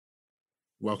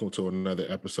Welcome to another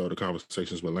episode of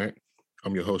Conversations with Lant.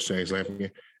 I'm your host, James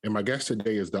Lampion, and my guest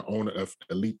today is the owner of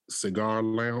Elite Cigar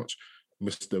Lounge,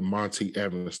 Mr. Monty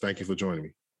Evans. Thank you for joining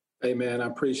me. Hey, man, I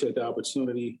appreciate the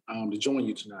opportunity to join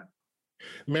you tonight.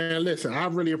 Man, listen, I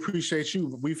really appreciate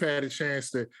you. We've had a chance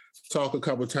to talk a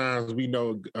couple of times. We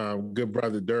know good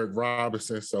brother Derek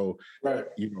Robinson, so right.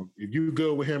 If you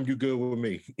good with him, you good with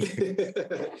me.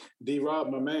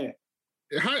 D-Rob, my man.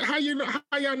 How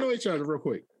y'all know each other, real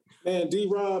quick? Man,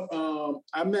 D-Rob,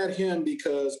 I met him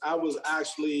because I was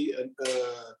actually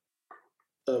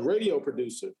a radio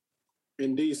producer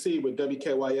in D.C. with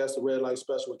WKYS, the Red Light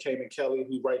Special with Cayman Kelly,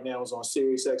 who right now is on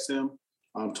Sirius XM,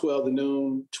 12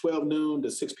 noon to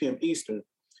 6 p.m. Eastern.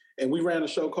 And we ran a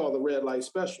show called the Red Light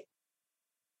Special.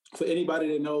 For anybody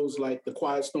that knows, like, the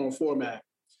Quiet Storm format,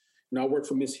 I worked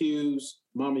for Miss Hughes,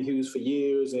 Mama Hughes for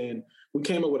years, and we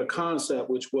came up with a concept,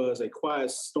 which was a Quiet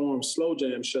Storm slow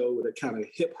jam show with a kind of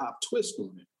hip-hop twist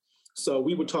on it. So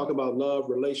we would talk about love,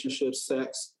 relationships,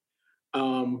 sex,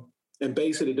 and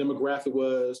basically the demographic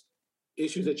was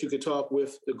issues that you could talk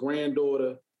with the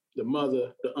granddaughter, the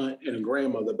mother, the aunt, and the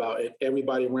grandmother about it.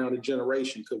 Everybody around the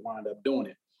generation could wind up doing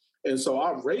it. And so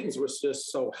our ratings were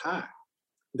just so high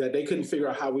that they couldn't figure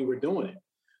out how we were doing it.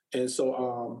 And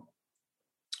so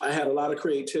I had a lot of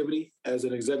creativity as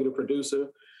an executive producer.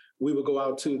 We would go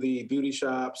out to the beauty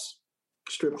shops,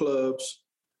 strip clubs,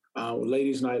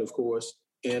 ladies' night, of course,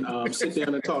 and sit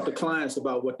down and talk to clients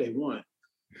about what they want.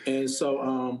 And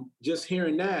so just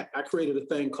hearing that, I created a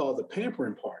thing called the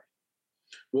Pampering Party.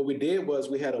 What we did was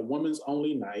we had a women's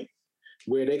only night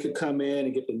where they could come in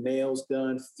and get the nails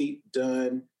done, feet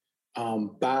done,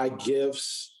 buy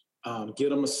gifts,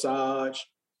 get a massage.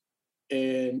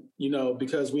 And,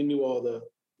 because we knew all the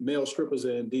male strippers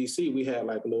in DC, we had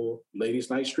like a little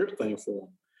ladies' night strip thing for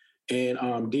them.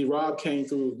 And D-Rob came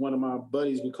through with one of my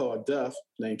buddies we call Duff,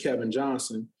 named Kevin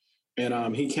Johnson.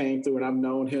 And he came through, and I've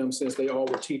known him since they all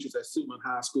were teachers at Suitland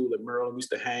High School at Maryland. We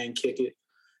used to hang, kick it,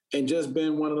 and just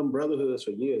been one of them brotherhoods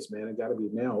for years, man. It got to be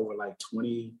now over like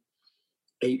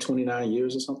 28, 29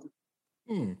 years or something.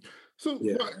 So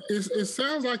yeah. It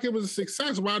sounds like it was a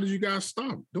success. Why did you guys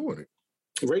stop doing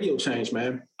it? Radio changed,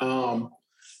 man.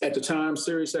 At the time,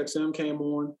 Sirius XM came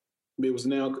on.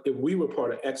 We were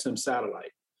part of XM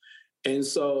Satellite. And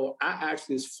so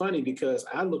it's funny because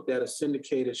I looked at a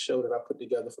syndicated show that I put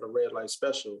together for the Red Light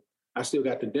Special. I still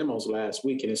got the demos last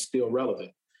week and it's still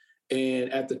relevant.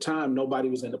 And at the time, nobody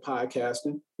was into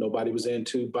podcasting. Nobody was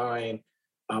into buying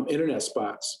internet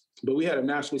spots. But we had a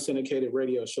nationally syndicated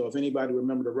radio show. If anybody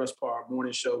remember the Russ Parr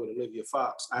morning show with Olivia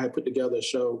Fox, I had put together a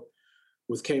show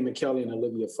with Cayman Kelly and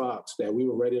Olivia Fox that we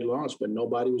were ready to launch, but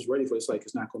nobody was ready for it. It's like,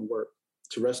 it's not going to work.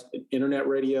 Internet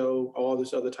radio, all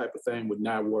this other type of thing would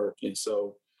not work. And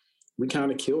so we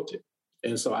kind of killed it.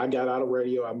 And so I got out of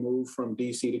radio. I moved from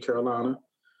DC to Carolina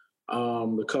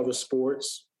to cover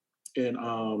sports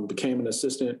and became an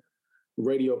assistant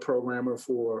radio programmer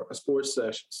for a sports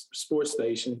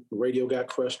station. Radio got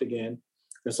crushed again.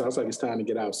 And so I was like, it's time to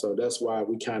get out. So that's why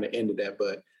we kind of ended that.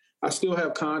 But I still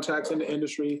have contacts in the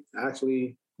industry.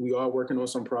 Actually, we are working on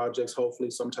some projects. Hopefully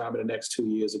sometime in the next 2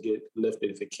 years it'll get lifted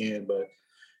if it can. But,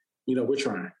 we're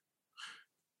trying.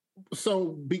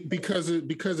 So because of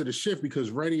the shift,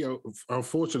 because radio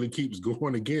unfortunately keeps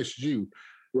going against you,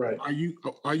 right?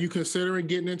 Are you considering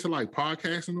getting into like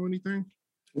podcasting or anything?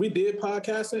 We did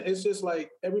podcasting. It's just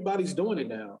like everybody's doing it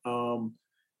now.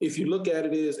 If you look at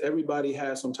it, is everybody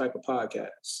has some type of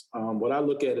podcast. What I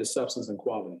look at is substance and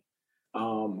quality.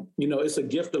 It's a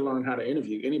gift to learn how to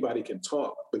interview. Anybody can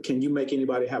talk, but can you make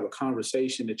anybody have a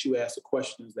conversation that you ask the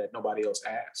questions that nobody else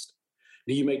asked?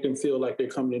 Do you make them feel like they're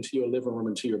coming into your living room,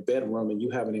 into your bedroom, and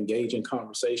you have an engaging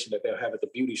conversation that they'll have at the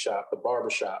beauty shop, the barber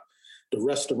shop, the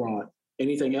restaurant,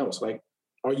 anything else? Like,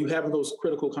 are you having those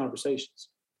critical conversations?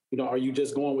 Are you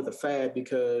just going with a fad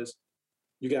because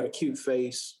you got a cute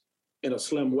face and a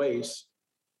slim waist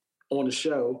on the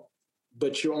show,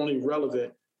 but you're only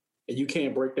relevant and you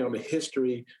can't break down the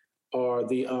history or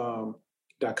the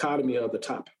dichotomy of the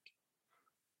topic?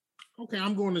 Okay,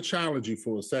 I'm going to challenge you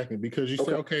for a second because you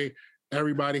say, okay,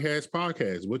 everybody has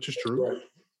podcasts, which is true.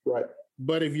 Right.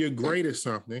 But if you're great at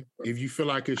something, if you feel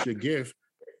like it's your gift,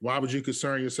 why would you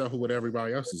concern yourself with what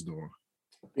everybody else is doing?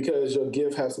 Because your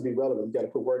gift has to be relevant. You got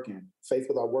to put work in. Faith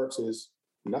without works is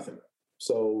nothing.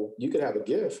 So you could have a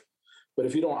gift, but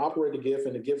if you don't operate the gift,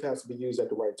 and the gift has to be used at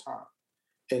the right time.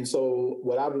 And so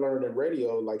what I've learned in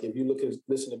radio, like if you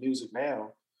listen to music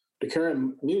now, the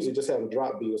current music just have a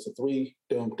drop beat. It's a 3,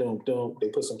 dum, dum, dum. They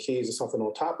put some keys or something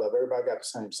on top of it. Everybody got the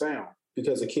same sound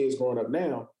because the kids growing up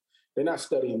now, they're not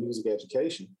studying music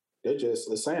education. They're just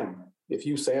the sound. If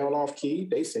you sound off key,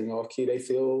 they sing off key. They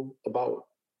feel about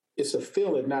it's a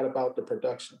feeling, not about the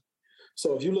production.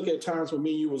 So if you look at times when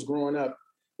me and you was growing up,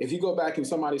 if you go back and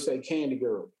somebody say Candy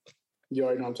Girl, you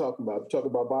already know what I'm talking about. Talk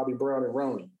about Bobby Brown and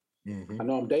Roni. I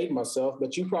know I'm dating myself,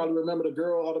 but you probably remember the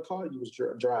girl or the car you was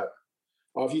driving.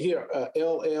 Or if you hear a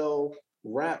LL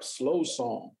rap slow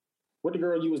song, what the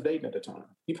girl you was dating at the time?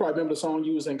 You probably remember the song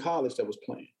you was in college that was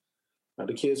playing. Now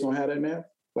the kids gonna have that now?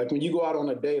 Like when you go out on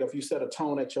a date, if you set a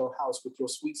tone at your house with your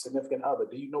sweet significant other,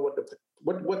 do you know what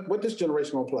this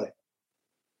generation gonna play?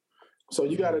 So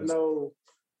you gotta know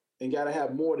and gotta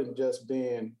have more than just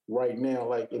being right now.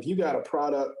 Like if you got a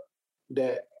product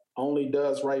that only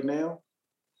does right now,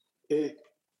 it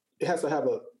has to have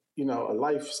a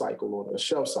life cycle or a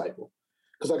shelf cycle.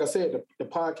 Because like I said, the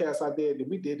podcast I did,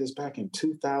 we did this back in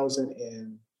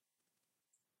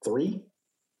 2003.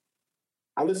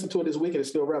 I listened to it this week and it's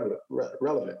still relevant.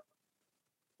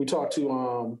 We talked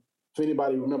to, if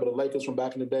anybody remember the Lakers from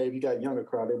back in the day, if you got younger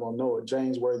crowd, they won't know it.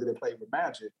 James Worthy that played with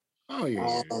Magic. Oh,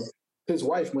 yeah. His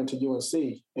wife went to UNC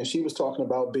and she was talking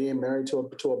about being married to a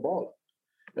baller.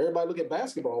 Everybody look at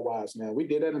basketball wives now. We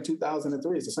did that in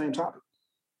 2003. It's the same topic.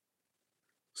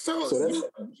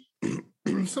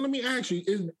 So let me ask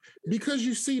you, because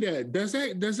you see that, does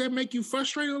that make you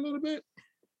frustrated a little bit?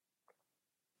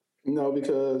 No,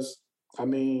 because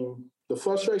the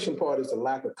frustration part is the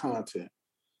lack of content.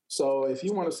 So if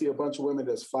you want to see a bunch of women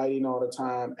that's fighting all the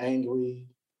time, angry,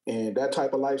 and that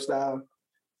type of lifestyle,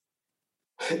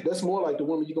 that's more like the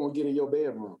woman you're going to get in your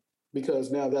bedroom.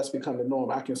 Because now that's become the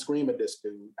norm. I can scream at this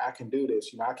dude. I can do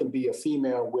this. I can be a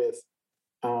female with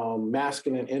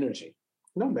masculine energy.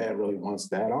 No man really wants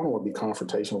that. I don't want to be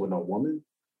confrontational with no woman.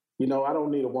 I don't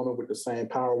need a woman with the same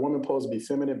power. A woman supposed to be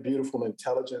feminine, beautiful,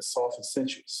 intelligent, soft, and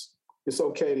sensuous. It's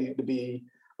okay to be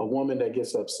a woman that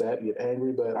gets upset, get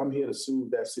angry, but I'm here to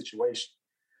soothe that situation.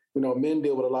 Men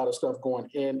deal with a lot of stuff going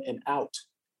in and out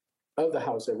of the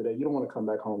house every day. You don't want to come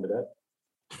back home to that.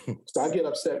 So I get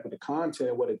upset with the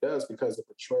content, what it does, because it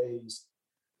portrays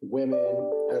women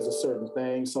as a certain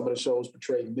thing. Some of the shows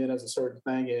portray men as a certain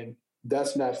thing, and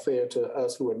that's not fair to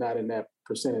us who are not in that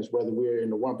percentage, whether we're in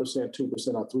the 1%,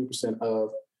 2%, or 3%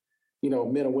 of,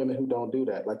 men and women who don't do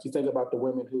that. Like you think about the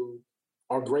women who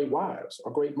are great wives,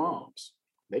 are great moms.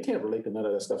 They can't relate to none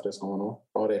of that stuff that's going on,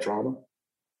 all that drama.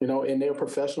 And they're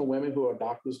professional women who are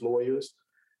doctors, lawyers,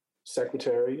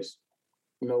 secretaries,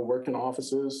 work in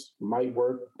offices, might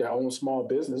work their own small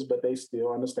business, but they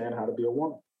still understand how to be a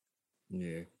woman.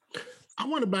 Yeah. I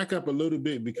want to back up a little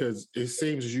bit because it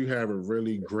seems as you have a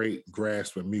really great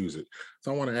grasp of music.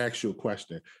 So I want to ask you a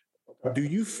question. Okay. Do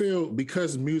you feel,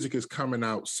 because music is coming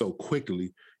out so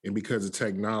quickly and because of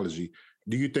technology,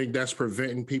 do you think that's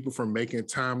preventing people from making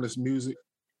timeless music?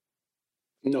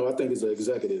 No, I think it's the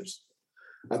executives.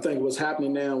 I think what's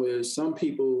happening now is some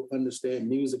people understand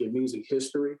music and music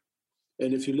history.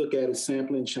 And if you look at it,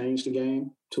 sampling changed the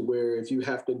game to where if you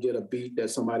have to get a beat that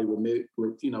somebody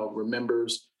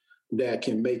remembers, that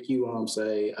can make you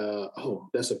say, oh,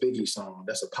 that's a Biggie song,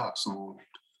 that's a pop song,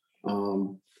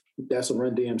 that's a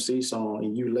Run DMC song,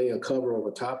 and you lay a cover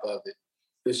over top of it.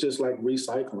 It's just like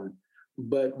recycling.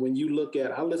 But when you look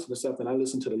at, I listen to something, I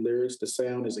listen to the lyrics, the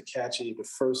sound is catchy, the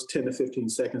first 10 to 15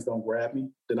 seconds don't grab me.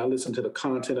 Then I listen to the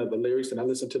content of the lyrics, and I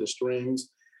listen to the strings,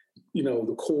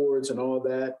 the chords and all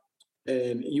that.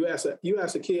 And you ask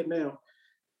a kid now,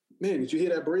 man, did you hear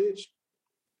that bridge?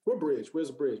 What bridge? Where's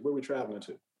the bridge? Where are we traveling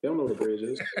to? They don't know what a bridge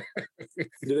is.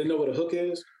 Do they know what a hook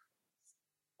is?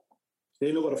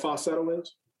 They know what a falsetto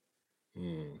is?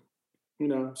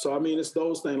 So it's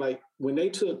those things. Like when they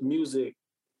took music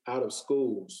out of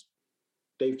schools,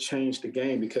 they've changed the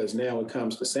game because now it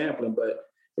comes to sampling. But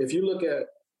if you look at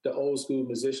the old school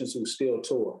musicians who still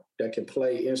tour, that can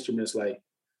play instruments like,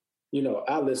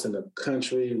 I listen to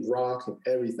country, rock, and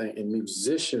everything, and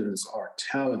musicians are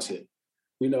talented.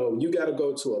 You got to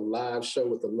go to a live show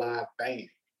with a live band.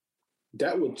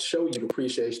 That would show you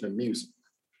appreciation of music.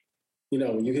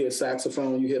 When you hear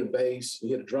saxophone, you hear the bass, you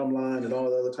hear the drum line and all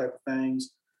the other type of things.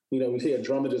 You hear a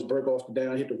drummer just break off the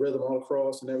down, hit the rhythm all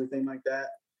across and everything like that,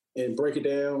 and break it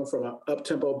down from an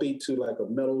up-tempo beat to like a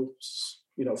metal,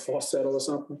 falsetto or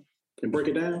something, and break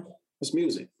it down. It's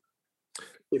music.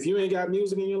 If you ain't got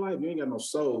music in your life, you ain't got no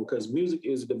soul, because music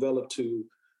is developed to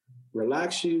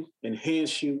relax you,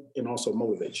 enhance you, and also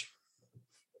motivate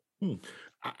you.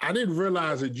 I didn't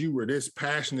realize that you were this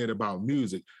passionate about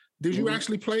music. Did you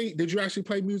actually play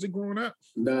music growing up?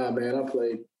 Nah, man, I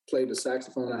played the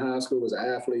saxophone in high school, was an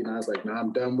athlete, and I was like, nah,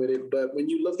 I'm done with it. But when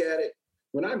you look at it,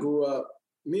 when I grew up,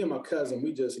 me and my cousin,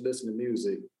 we just listened to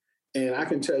music. And I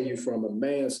can tell you from a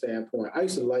man's standpoint,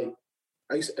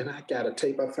 and I got a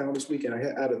tape I found this weekend. I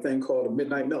had a thing called a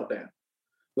Midnight Meltdown.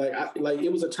 Like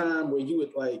it was a time where you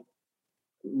would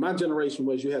my generation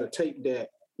was you had a tape deck,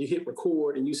 you hit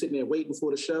record, and you sitting there waiting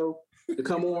for the show to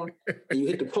come on, and you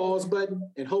hit the pause button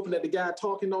and hoping that the guy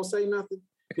talking don't say nothing.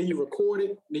 Then you record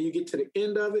it, then you get to the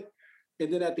end of it.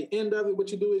 And then at the end of it,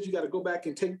 what you do is you got to go back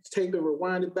and take and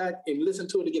rewind it back and listen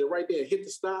to it to get it right there and hit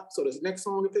the stop so this next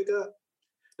song to pick up.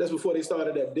 That's before they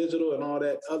started that digital and all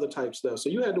that other type stuff. So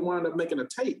you had to wind up making a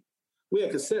tape. We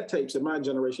had cassette tapes in my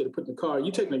generation to put in the car.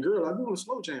 You taking a girl, I'm on a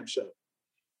slow jam show.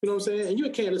 You know what I'm saying? And you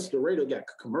can't listen to the radio, got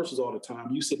commercials all the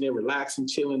time. You sitting there relaxing,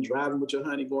 chilling, driving with your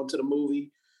honey, going to the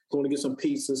movie, going to get some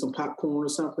pizza, some popcorn or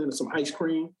something, or some ice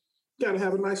cream. You got to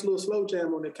have a nice little slow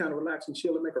jam on that kind of relax and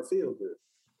chill and make her feel good.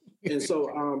 And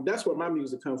so that's where my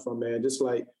music comes from, man. Just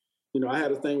like, I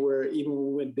had a thing where even when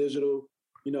we went digital,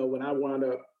 when I wound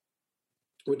up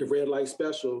with the Red Light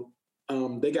Special,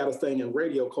 they got a thing in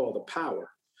radio called The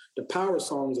Power. The Power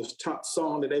song is a top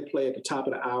song that they play at the top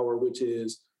of the hour, which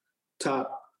is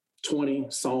top 20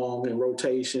 song in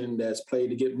rotation that's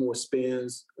played to get more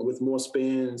spins. With more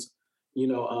spins,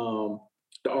 the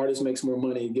artist makes more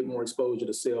money, get more exposure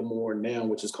to sell more now,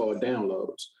 which is called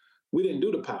downloads. We didn't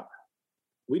do The Power.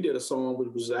 We did a song which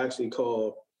was actually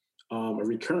called a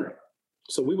recurrent.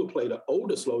 So we would play the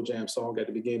older slow jam song at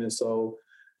the beginning. So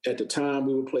at the time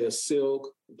we would play a Silk,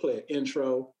 play an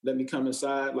intro, Let Me Come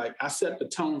Inside. Like I set the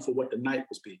tone for what the night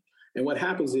was be. And what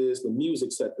happens is the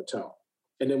music set the tone.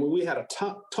 And then when we had a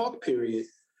talk period,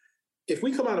 if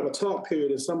we come out of a talk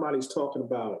period and somebody's talking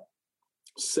about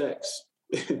sex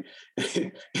and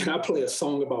I play a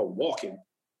song about walking,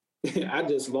 I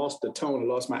just lost the tone and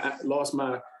lost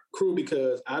my crew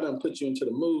because I done put you into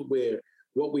the mood where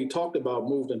what we talked about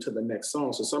moved into the next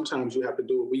song. So sometimes you have to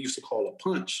do what we used to call a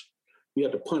punch. You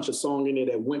have to punch a song in there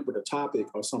that went with a topic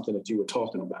or something that you were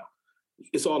talking about.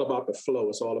 It's all about the flow.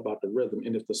 It's all about the rhythm.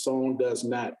 And if the song does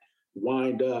not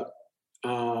wind up,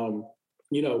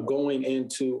 going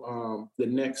into the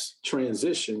next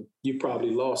transition, you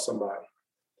probably lost somebody.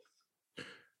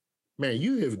 Man,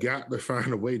 you have got to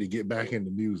find a way to get back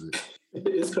into music.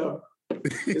 It's coming.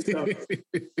 It's coming.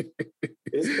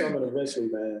 It's coming eventually,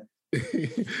 man.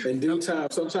 In due time.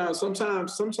 Sometimes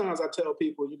I tell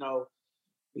people,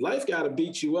 life got to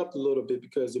beat you up a little bit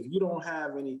because if you don't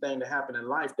have anything to happen in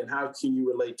life, then how can you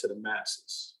relate to the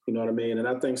masses? You know what I mean? And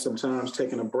I think sometimes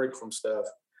taking a break from stuff,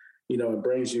 it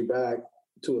brings you back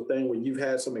to a thing where you've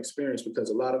had some experience because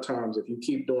a lot of times if you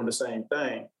keep doing the same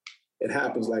thing, it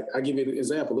happens. Like I give you an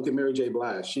example. Look at Mary J.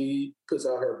 Blige. She puts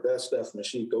out her best stuff and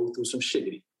she goes through some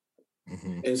shiggity.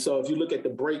 Mm-hmm. And so if you look at the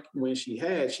break when she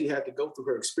had to go through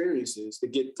her experiences to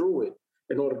get through it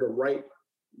in order to write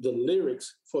the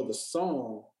lyrics for the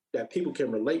song that people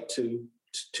can relate to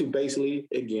basically,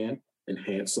 again,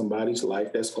 enhance somebody's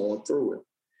life that's going through it.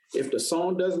 If the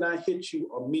song does not hit you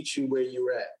or meet you where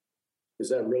you're at, is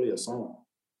that really a song?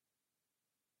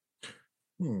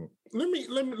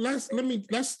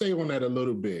 Let's stay on that a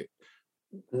little bit.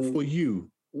 Mm-hmm. For you,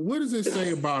 what does it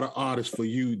say about an artist for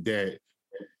you that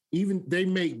even they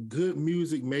make good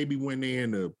music maybe when they're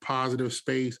in a positive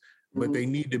space, but mm-hmm. they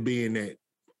need to be in that,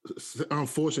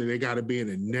 unfortunately, they got to be in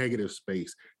a negative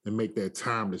space and make that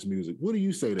timeless music. What do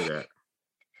you say to that?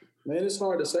 Man, it's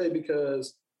hard to say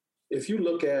because if you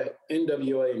look at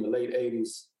NWA in the late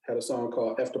 80s, had a song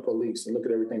called F the Police, and look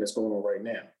at everything that's going on right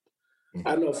now. Mm-hmm.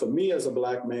 I know for me as a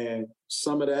Black man,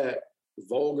 some of that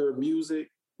vulgar music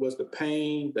was the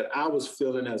pain that I was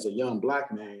feeling as a young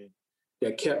Black man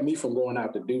that kept me from going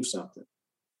out to do something.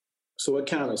 So it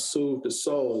kind of soothed the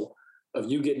soul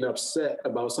of you getting upset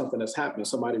about something that's happening.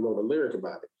 Somebody wrote a lyric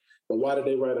about it. But why did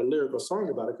they write a lyrical song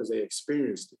about it? Because they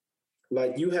experienced it.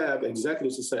 Like you have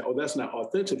executives to say, oh, that's not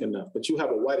authentic enough. But you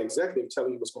have a white executive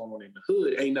telling you what's going on in the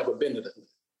hood, ain't never been to the hood.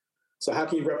 So how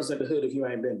can you represent the hood if you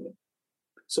ain't been there?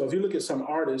 So if you look at some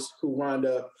artists who wind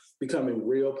up becoming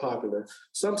real popular,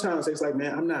 sometimes it's like,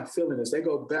 man, I'm not feeling this. They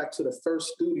go back to the first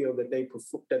studio that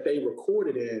they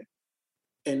recorded in,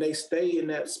 and they stay in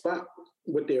that spot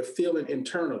what they're feeling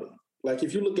internally. Like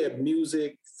if you look at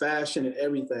music, fashion, and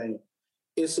everything,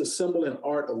 it's a symbol and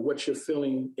art of what you're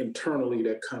feeling internally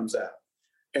that comes out.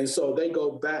 And so they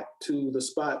go back to the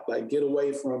spot, like get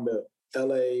away from the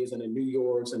LAs and the New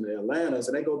Yorks and the Atlantas,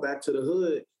 and they go back to the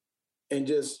hood and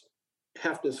just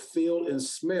have to feel and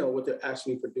smell what they're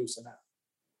actually producing out.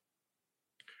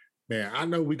 Man, I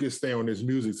know we could stay on this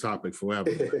music topic forever.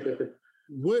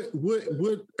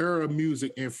 What era of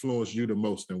music influenced you the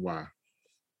most and why?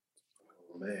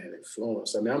 Oh man,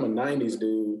 influence. I mean, I'm a 90s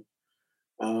dude.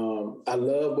 I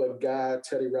love what Guy,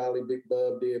 Teddy Riley, Big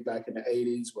Bub did back in the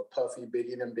 80s, what Puffy,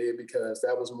 Biggie and them did, because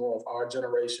that was more of our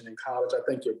generation in college. I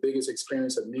think your biggest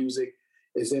experience of music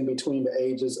is in between the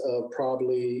ages of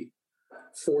probably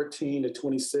 14 to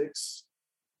 26.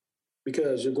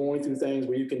 because you're going through things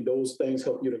where those things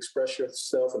help you to express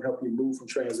yourself and help you move from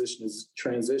transition to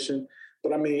transition.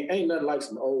 But I mean, ain't nothing like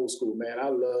some old school, man. I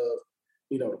love,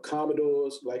 the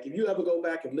Commodores. Like, if you ever go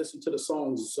back and listen to the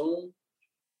song Zoom,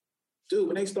 dude,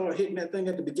 when they start hitting that thing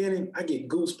at the beginning, I get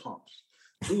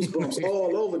goosebumps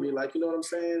all over me. Like, you know what I'm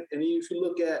saying? And if you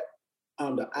look at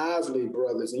the Isley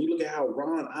brothers, and you look at how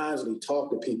Ron Isley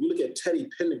talked to people, you look at Teddy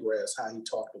Pendergrass, how he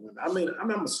talked to women. I mean,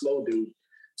 I'm a slow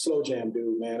jam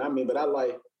dude, man. I mean, but I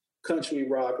like country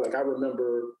rock. Like, I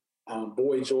remember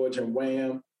Boy George and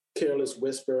Wham, Careless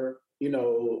Whisper.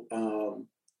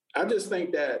 I just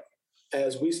think that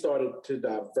as we started to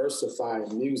diversify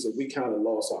in music, we kind of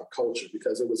lost our culture,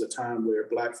 because it was a time where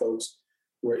Black folks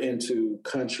were into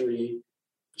country,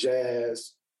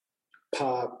 jazz,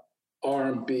 pop,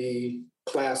 R&B,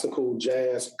 classical,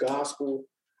 jazz, gospel.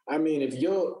 I mean, if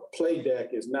your play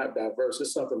deck is not diverse,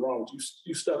 there's something wrong with you.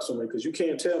 You stuck somewhere, because you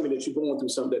can't tell me that you're going through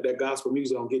something that gospel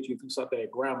music don't get you through something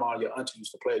that grandma, your auntie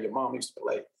used to play, your mom used to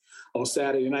play on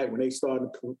Saturday night when they started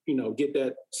to, get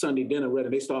that Sunday dinner ready.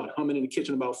 They start humming in the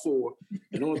kitchen about 4,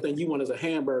 and the only thing you want is a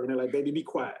hamburger, and they're like, "Baby, be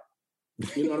quiet."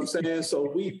 You know what I'm saying?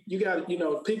 So you got,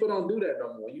 people don't do that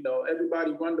no more.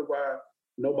 Everybody wonder why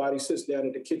nobody sits down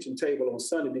at the kitchen table on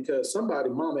Sunday, because somebody,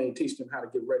 mama ain't teach them how to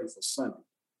get ready for Sunday.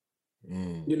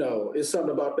 It's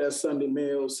something about that Sunday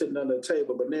meal sitting under the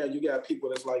table. But now you got people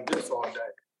that's like this all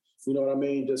day. You know what I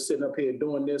mean? Just sitting up here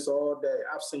doing this all day.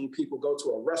 I've seen people go to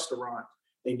a restaurant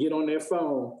and get on their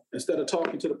phone. Instead of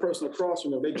talking to the person across from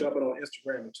them, they jumping on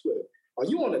Instagram and Twitter. Are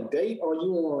you on a date, or are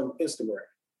you on Instagram?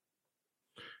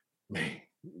 Man,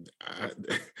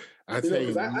 I tell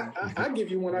you, I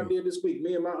give you one I did this week.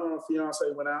 Me and my fiance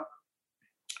went out,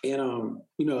 and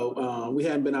we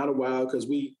hadn't been out a while because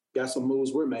we got some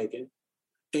moves we're making,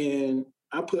 and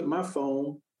I put my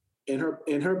phone in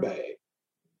her bag.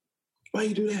 Why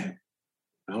you do that?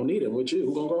 I don't need it. With you,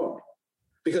 who gonna call me?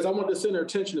 Because I want the center of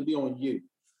attention to be on you,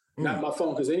 not my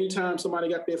phone. Because anytime somebody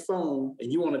got their phone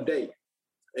and you on a date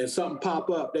and something pop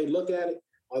up, they look at it.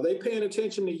 Are they paying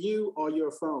attention to you or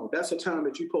your phone? That's a time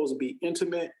that you're supposed to be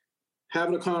intimate,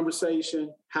 having a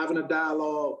conversation, having a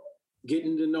dialogue,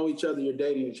 getting to know each other. You're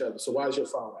dating each other. So why is your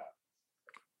phone out?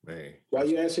 Man, why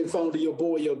you answering the phone to your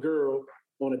boy, your girl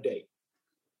on a date?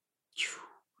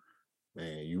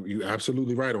 Man, you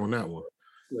absolutely right on that one.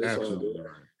 Absolutely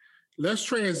right. Let's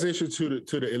transition to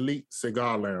the Elite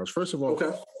Cigar Lounge. First of all,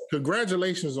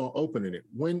 congratulations on opening it.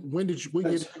 When did you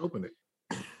open it?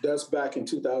 That's back in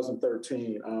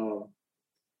 2013.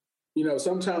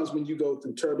 Sometimes when you go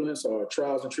through turbulence or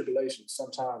trials and tribulations,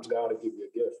 sometimes God will give you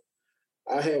a gift.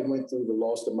 I had went through the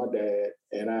loss of my dad,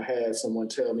 and I had someone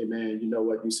tell me, "Man, you know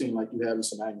what? You seem like you're having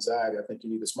some anxiety. I think you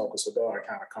need to smoke a cigar." I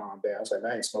kind of calmed down. I was like,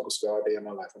 "Man, I ain't smoked a cigar a day in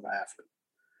my life. I'm an athlete."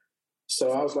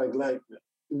 So I was like,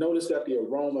 noticed that the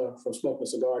aroma from smoking a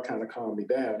cigar kind of calmed me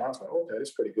down. I was like, "Okay,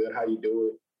 that's pretty good. How you do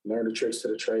it? Learn the tricks to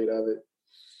the trade of it."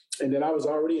 And then I was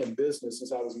already in business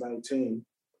since I was 19.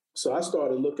 So I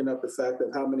started looking up the fact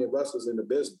of how many of us is in the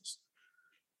business,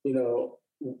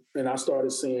 and I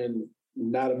started seeing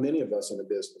not many of us in the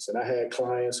business. And I had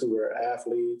clients who were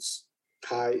athletes,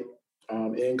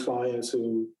 high-end clients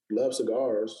who love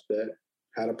cigars that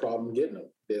had a problem getting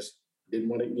them. Just didn't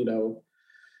want to,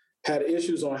 had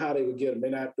issues on how they would get them.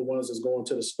 They're not the ones that's going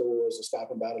to the stores or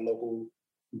stopping by the local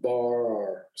bar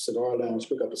or cigar lounge,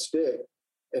 pick up a stick.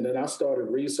 And then I started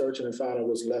researching and found it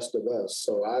was less of us.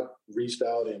 So I reached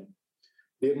out and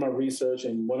did my research,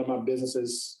 and one of my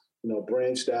businesses,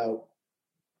 branched out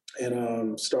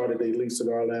and started the Elite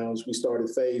Cigar Lounge. We started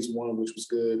phase 1, which was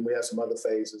good. We had some other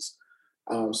phases.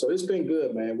 So it's been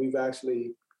good, man. We've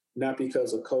actually, not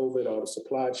because of COVID or the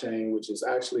supply chain, which is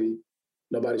actually,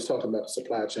 nobody's talking about the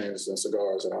supply chains and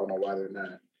cigars, and I don't know why they're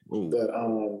not. Ooh. But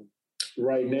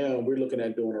right now, we're looking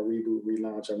at doing a reboot,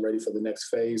 relaunch. I'm ready for the next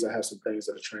phase. I have some things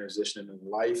that are transitioning in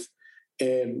life.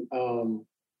 And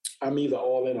I'm either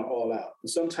all in or all out. And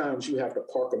sometimes you have to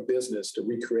park a business to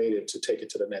recreate it, to take it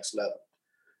to the next level.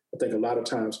 I think a lot of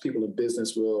times people in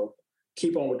business will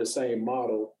keep on with the same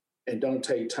model and don't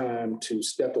take time to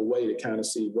step away to kind of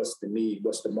see what's the need,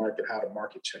 what's the market, how the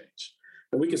market change.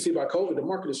 And we can see by COVID, the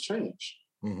market has changed.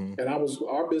 Mm-hmm. And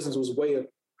our business was way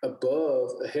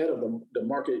ahead of the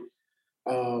market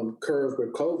curve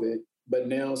with COVID. But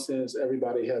now, since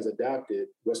everybody has adapted,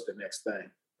 what's the next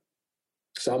thing?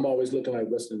 So I'm always looking like,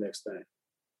 what's the next thing?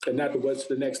 And not what's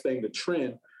the next thing, the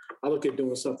trend. I look at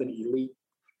doing something elite,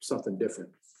 something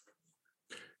different.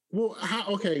 Well,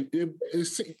 it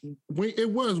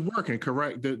was working,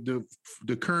 correct? The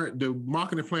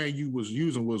marketing plan you was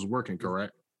using was working,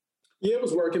 correct? Yeah, it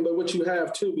was working. But what you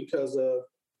have too, because of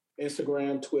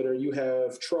Instagram, Twitter, you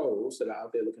have trolls that are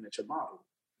out there looking at your model.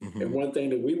 And one thing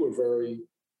that we were very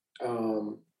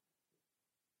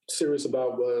serious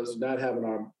about was not having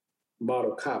our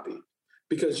model copy.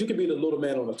 Because you could be the little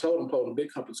man on the totem pole, and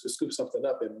big companies could scoop something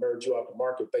up and merge you out the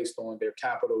market based on their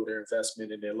capital, their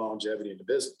investment, and their longevity in the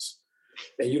business.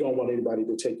 And you don't want anybody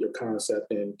to take your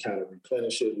concept and kind of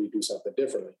replenish it, redo something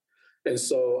differently. And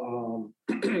so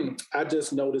I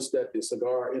just noticed that the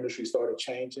cigar industry started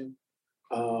changing.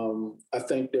 I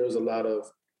think there's a lot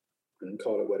of,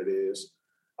 call it what it is,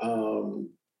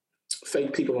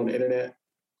 fake people on the internet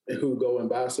who go and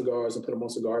buy cigars and put them on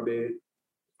cigar bid.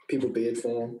 People bid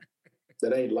for them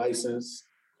that ain't licensed,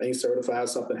 ain't certified,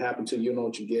 something happened to you, you know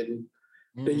what you're getting.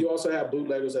 Then you also have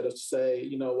bootleggers that say,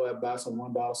 you know what, buy some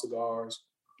 $1 cigars,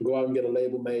 go out and get a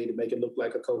label made to make it look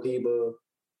like a Cohiba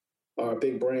or a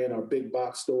big brand or a big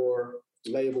box store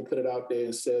label, put it out there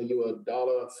and sell you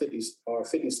 $1.50 or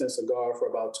 50-cent cigar for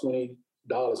about $20.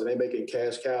 And they making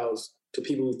cash cows to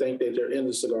people who think that they're in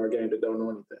the cigar game that don't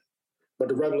know anything. But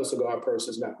the regular cigar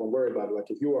person is not going to worry about it. Like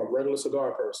if you are a regular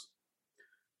cigar person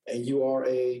and you are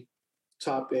a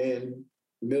top end,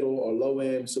 middle, or low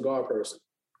end cigar person,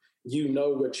 you know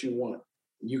what you want.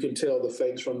 You can tell the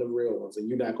fakes from the real ones, and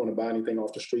you're not going to buy anything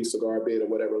off the street, cigar bid, or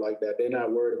whatever like that. They're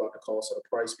not worried about the cost or the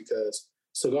price because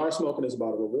cigar smoking is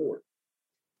about a reward.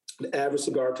 The average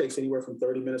cigar takes anywhere from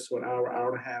 30 minutes to an hour,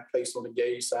 hour and a half, based on the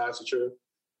gauge size that you're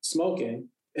smoking.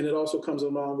 And it also comes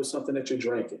along with something that you're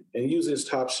drinking, and usually it's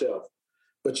top shelf.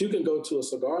 But you can go to a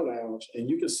cigar lounge and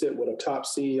you can sit with a top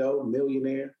CEO,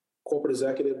 millionaire, corporate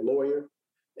executive, lawyer,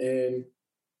 and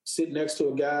sit next to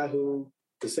a guy who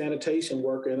the sanitation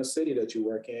worker in a city that you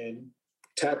work in,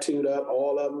 tattooed up,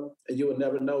 all of them, and you would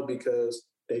never know because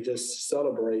they just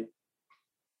celebrate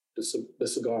the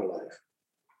cigar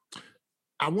life.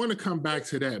 I want to come back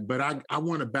to that, but I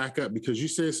want to back up because you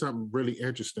said something really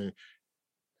interesting.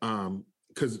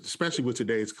 Because especially with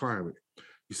today's climate,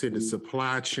 you said the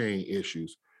supply chain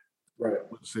issues, right?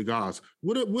 With cigars.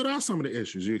 What are some of the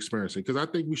issues you're experiencing? Because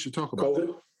I think we should talk about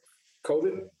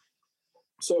COVID.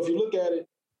 So if you look at it,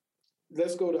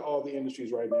 let's go to all the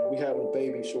industries right now. We have a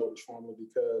baby shortage formula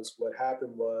because what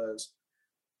happened was,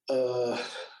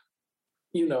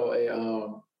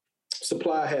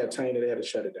 supply had tainted. They had to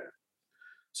shut it down.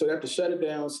 So they have to shut it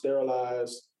down,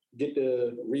 sterilize, get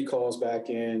the recalls back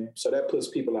in. So that puts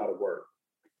people out of work.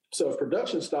 So if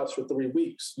production stops for 3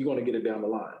 weeks, you're going to get it down the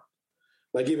line.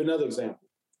 Like, give another example.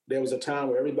 There was a time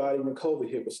where everybody, when COVID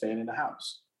hit, was staying in the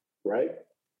house, right?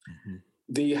 Mm-hmm.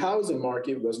 The housing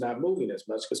market was not moving as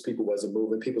much because people wasn't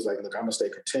moving. People's like, look, I'm going to stay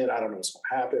content. I don't know what's going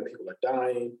to happen. People are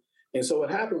dying. And so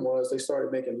what happened was they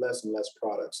started making less and less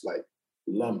products like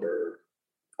lumber,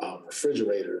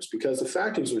 refrigerators, because the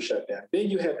factories were shut down. Then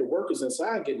you had the workers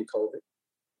inside getting COVID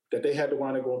that they had to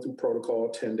wind up going through protocol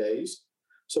 10 days.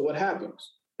 So what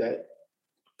happens? That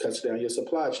cuts down your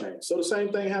supply chain. So the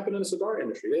same thing happened in the cigar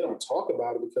industry. They don't talk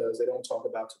about it because they don't talk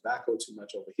about tobacco too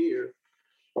much over here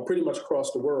or pretty much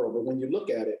across the world. But when you look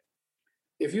at it,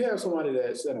 if you have somebody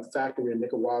that's in a factory in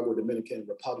Nicaragua, Dominican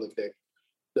Republic that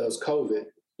does COVID,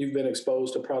 you've been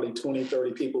exposed to probably 20,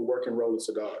 30 people working rolling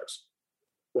cigars.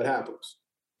 What happens?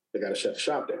 They got to shut the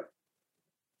shop down.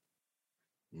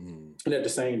 And at the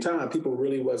same time, people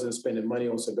really wasn't spending money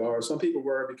on cigars. Some people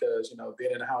were because,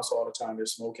 being in the house all the time, they're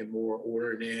smoking more,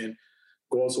 ordering in,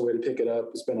 going somewhere to pick it up.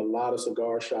 There's been a lot of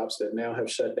cigar shops that now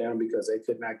have shut down because they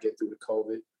could not get through the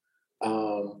COVID.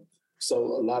 So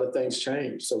a lot of things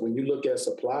change. So when you look at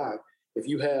supply, if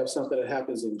you have something that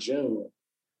happens in June,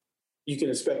 you can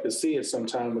expect to see it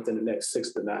sometime within the next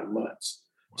 6 to 9 months.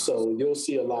 Wow. So you'll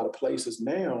see a lot of places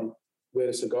now where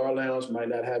the cigar lounge might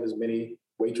not have as many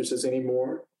waitresses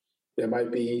anymore. There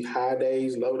might be high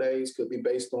days, low days, could be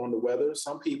based on the weather.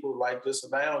 Some people like just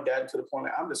now gotten to the point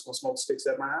that I'm just going to smoke sticks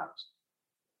at my house.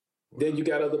 Then you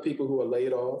got other people who are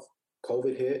laid off,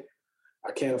 COVID hit.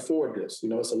 I can't afford this.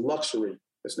 It's a luxury.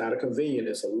 It's not a convenience,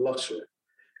 it's a luxury.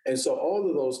 And so all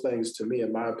of those things, to me,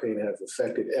 in my opinion, have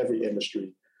affected every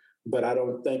industry. But I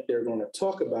don't think they're going to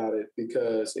talk about it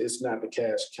because it's not the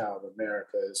cash cow of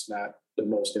America. It's not the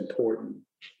most important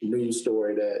news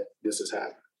story that this has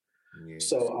happened. Yes.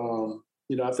 So,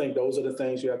 I think those are the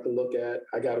things you have to look at.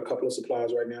 I got a couple of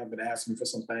suppliers right now. I've been asking for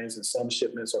some things, and some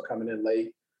shipments are coming in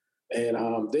late. And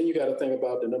then you got to think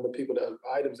about the number of people, that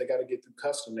items they got to get through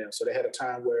customs now. So they had a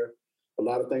time where a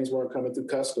lot of things weren't coming through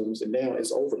customs, and now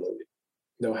it's overloaded.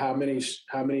 How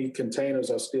many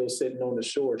containers are still sitting on the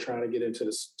shore trying to get into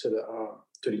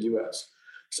the U.S.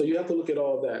 So you have to look at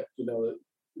all that.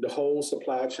 The whole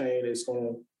supply chain is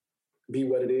going to be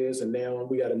what it is, and now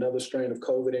we got another strain of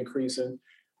COVID increasing.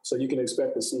 So you can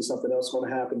expect to see something else going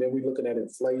to happen. Then we're looking at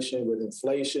inflation. With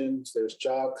inflation, there's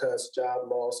job cuts, job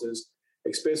losses,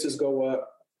 expenses go up.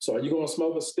 So are you going to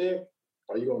smoke a stick,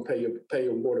 or are you going to pay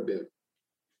your water bill?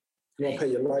 You're going to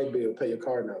pay your light bill, pay your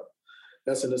car note.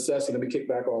 That's a necessity. Let me kick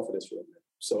back off of this for a minute.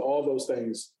 So all those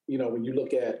things, when you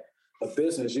look at a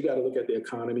business, you got to look at the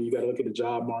economy. You got to look at the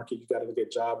job market. You got to look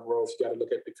at job growth. You got to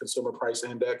look at the consumer price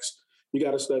index. You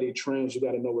got to study trends. You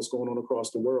got to know what's going on across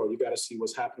the world. You got to see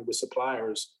what's happening with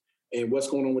suppliers and what's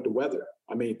going on with the weather.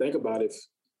 I mean, think about it.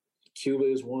 Cuba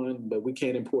is one, but we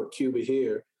can't import Cuba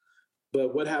here.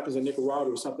 But what happens in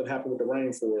Nicaragua if something happens with the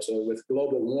rainforest, or with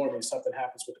global warming, something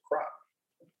happens with the crop?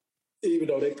 Even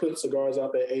though they put cigars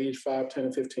out there age 5, 10,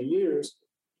 and 15 years,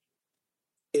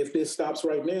 if this stops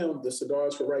right now, the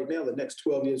cigars for right now, the next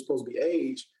 12 years supposed to be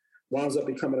aged, winds up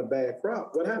becoming a bad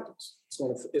crop, what happens?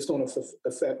 It's going to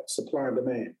affect supply and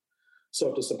demand. So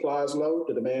if the supply is low,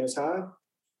 the demand is high,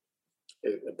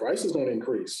 the price is going to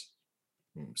increase.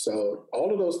 So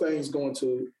all of those things go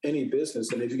into any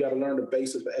business. And if you got to learn the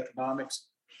basics of economics,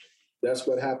 that's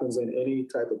what happens in any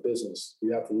type of business.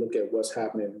 You have to look at what's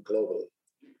happening globally.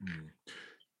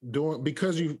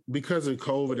 Because of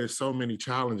COVID, there's so many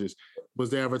challenges.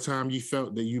 Was there ever a time you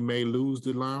felt that you may lose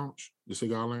the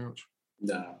cigar lounge?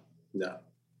 No.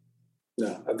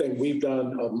 I think we've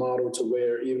done a model to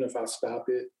where even if I stop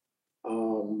it,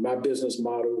 my business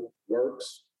model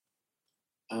works.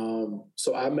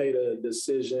 So I made a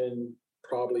decision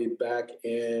probably back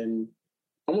in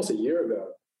almost a year ago,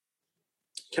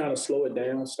 kind of slow it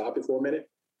down, stop it for a minute,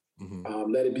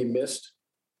 let it be missed,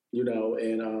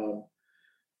 and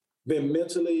been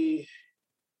mentally,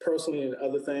 personally, and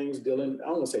other things I don't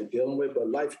want to say dealing with, but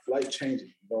life changing,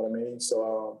 you know what I mean?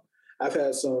 So I've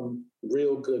had some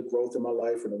real good growth in my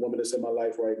life, and the woman that's in my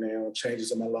life right now,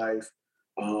 changes in my life,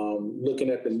 looking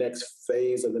at the next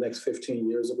phase of the next 15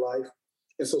 years of life.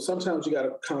 And so sometimes you got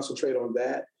to concentrate on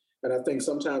that. And I think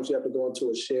sometimes you have to go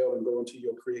into a shell and go into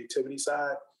your creativity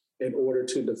side in order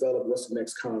to develop what's the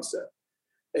next concept.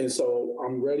 And so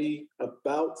I'm ready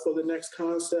about for the next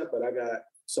concept, but I got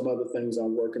some other things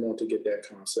I'm working on to get that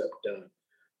concept done.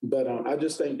 But I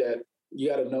just think that you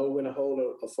got to know when to hold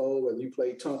a fold. Whether you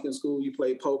play Tunk in school, you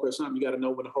play poker or something, you got to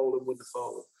know when to hold and when to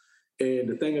fold. And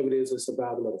the thing of it is, it's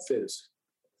survival of the fittest.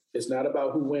 It's not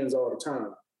about who wins all the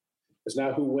time. It's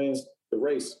not who wins the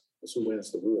race. It's who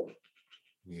wins the war.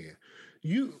 Yeah.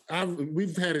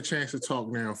 We've had a chance to talk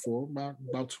now for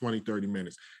about 20, 30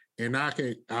 minutes. And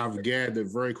I've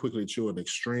gathered very quickly that you're an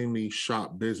extremely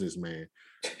sharp businessman.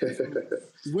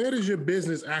 Where does your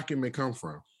business acumen come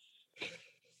from?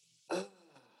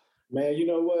 Man, you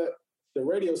know what? The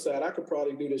radio side, I could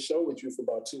probably do this show with you for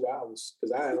about 2 hours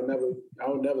because I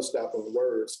don't never stop on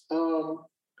words.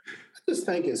 I just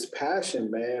think it's passion,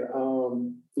 man.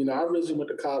 I originally went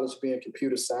to college being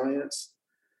computer science,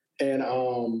 and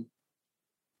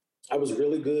I was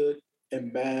really good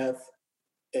in math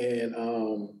and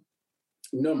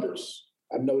numbers.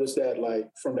 I noticed that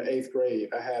from the 8th grade,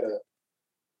 I had a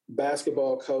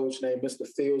basketball coach named Mr.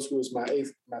 Fields, who was my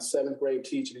 7th grade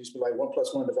teacher. He used to be like 1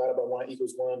 + 1 divided by 1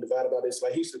 = 1 divided by this.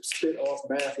 He used to spit off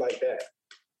math like that.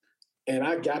 And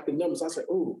I got the numbers. I said,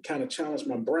 kind of challenged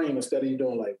my brain instead of you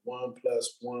doing 1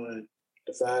 + 1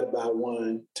 divided by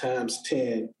 1 times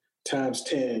 10 times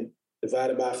 10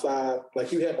 divided by 5.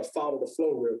 You had to follow the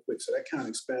flow real quick. So that kind of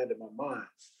expanded my mind.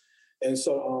 And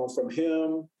so from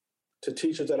him to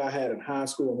teachers that I had in high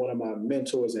school, and one of my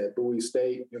mentors at Bowie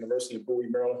State, University of Bowie,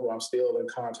 Maryland, who I'm still in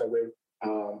contact with,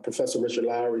 Professor Richard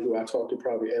Lowry, who I talk to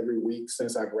probably every week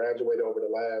since I graduated over the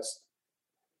last,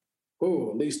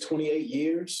 at least 28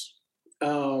 years.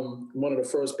 One of the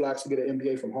first Blacks to get an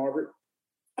MBA from Harvard.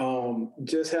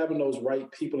 Just having those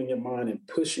right people in your mind and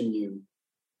pushing you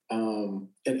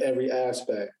in every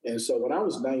aspect. And so when I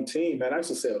was 19, man, I used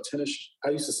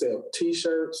to sell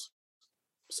T-shirts.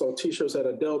 Sold T-shirts at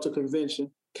a Delta convention,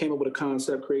 came up with a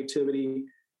concept, creativity,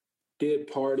 did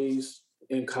parties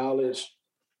in college,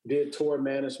 did tour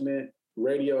management,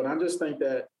 radio. And I just think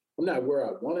that I'm not where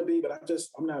I want to be, but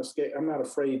I'm not scared. I'm not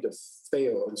afraid to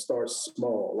fail and start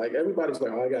small. Everybody's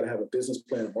like, I got to have a business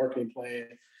plan, a marketing plan.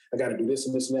 I got to do this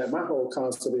and this and that. My whole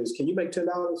concept is, can you make $10?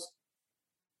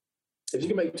 If you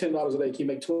can make $10 a day, can you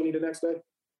make 20 the next day?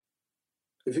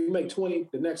 If you can make 20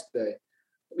 the next day,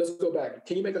 let's go back.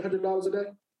 Can you make $100 a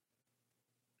day?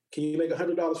 Can you make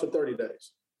 $100 for 30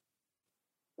 days?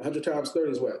 100 times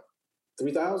 30 is what?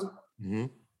 3,000? Mm-hmm.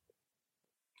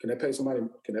 Can that pay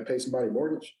somebody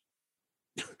mortgage?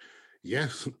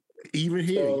 Yes, even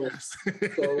here. Yes.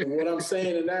 So what I'm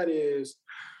saying in that is,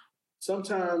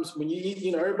 sometimes when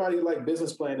everybody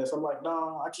business plan this. I'm like,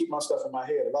 no, I keep my stuff in my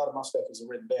head. A lot of my stuff isn't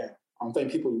written down. I don't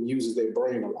think people use their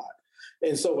brain a lot.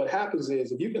 And so what happens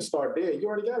is, if you can start there, you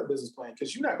already got a business plan,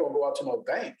 because you're not going to go out to no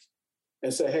bank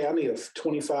and say, hey, I need a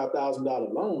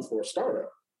 $25,000 loan for a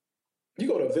startup. You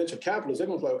go to a venture capitalist, they're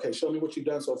going to be like, okay, show me what you've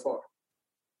done so far.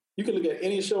 You can look at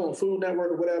any show on Food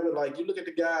Network or whatever. Like, you look at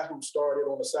the guy who started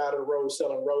on the side of the road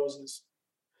selling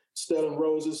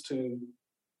roses to,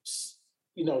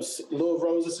 you know, little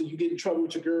roses. So you get in trouble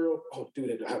with your girl. Oh,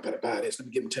 dude, I better buy this. Let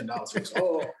me give him $10.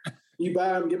 Oh, you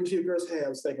buy them, give them to your girl. Hey, I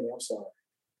was thinking, I'm sorry.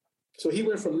 So he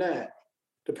went from that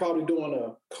to probably doing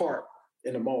a cart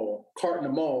in the mall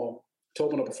to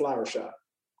open up a flower shop.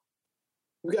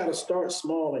 We got to start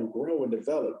small and grow and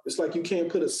develop. It's like you can't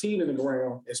put a seed in the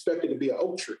ground and expect it to be an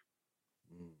oak tree.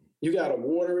 You got to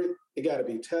water it. It got to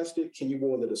be tested. Can you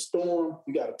water the storm?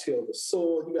 You got to till the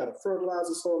soil. You got to fertilize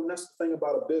the soil. And that's the thing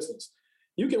about a business.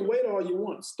 You can wait all you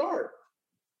want. Start.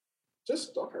 Just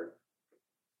start.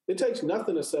 It takes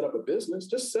nothing to set up a business.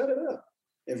 Just set it up.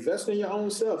 Invest in your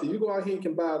own self. If you go out here and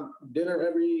can buy dinner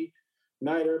every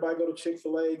night, everybody go to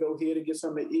Chick-fil-A, go here to get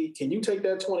something to eat. Can you take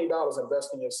that $20, invest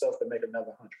in yourself to make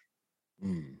another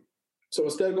 $100? So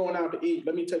instead of going out to eat,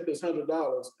 let me take this $100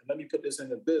 and let me put this in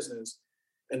the business,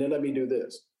 and then let me do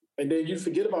this. And then you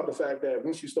forget about the fact that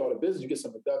once you start a business, you get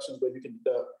some deductions where you can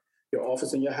deduct your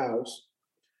office in your house,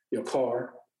 your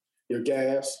car, your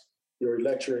gas, your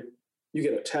electric. You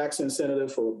get a tax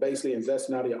incentive for basically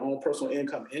investing out of your own personal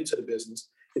income into the business.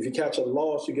 If you catch a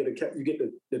loss, you get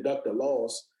to deduct the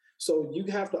loss. So you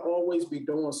have to always be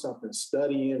doing something,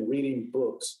 studying, reading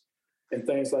books, and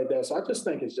things like that. So I just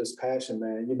think it's just passion,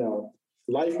 man. You know,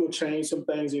 life will change some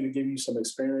things, it'll give you some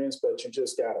experience, but you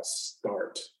just got to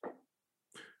start.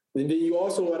 And then you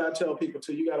also, what I tell people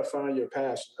too, you got to find your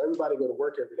passion. Everybody go to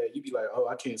work every day. You be like, oh,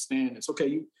 I can't stand this.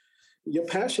 Okay, your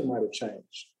passion might have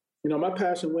changed. You know, my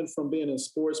passion went from being in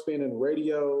sports, being in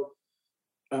radio,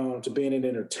 to being in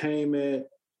entertainment,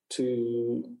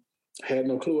 to had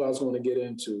no clue I was going to get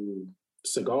into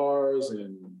cigars.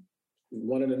 And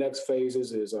one of the next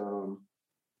phases is our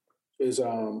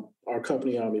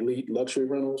company, Elite Luxury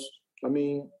Rentals. I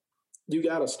mean, you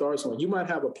got to start somewhere. You might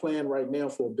have a plan right now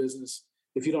for a business.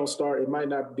 If you don't start, it might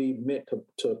not be meant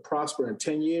to prosper in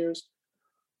 10 years,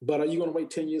 but are you going to wait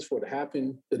 10 years for it to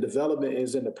happen? The development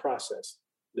is in the process.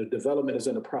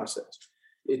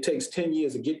 It takes 10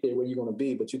 years to get there where you're going to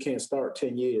be, but you can't start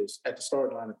 10 years at the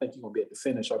start line and think you're going to be at the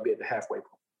finish or be at the halfway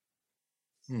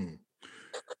point.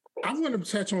 I want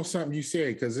to touch on something you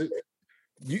said, because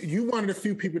you one of the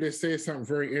few people that said something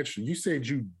very interesting. You said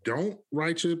you don't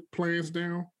write your plans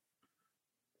down.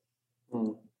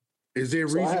 Is there a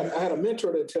reason? I had a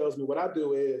mentor that tells me what I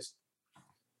do is,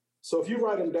 so if you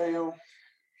write them down,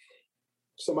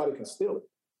 somebody can steal it.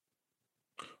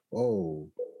 Oh.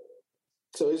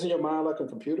 So isn't your mind like a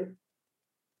computer?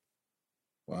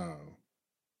 Wow.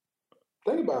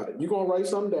 Think about it. You're going to write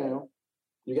something down.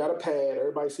 You got a pad.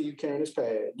 Everybody see you carrying this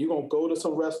pad. You're going to go to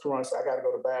some restaurant, say, I got to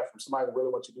go to the bathroom. Somebody really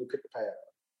wants you to do, pick the pad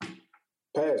up.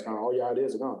 Pad's gone. All your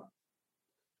ideas are gone.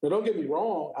 Now, don't get me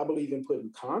wrong. I believe in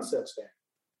putting concepts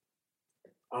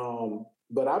down.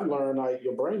 But I've learned, like,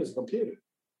 your brain is a computer.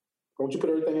 Don't you put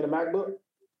everything in a MacBook?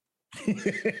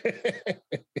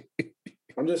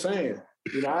 I'm just saying.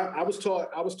 You know, I was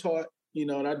taught, you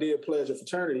know, and I did pledge a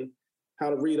fraternity, how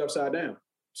to read upside down.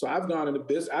 So I've gone into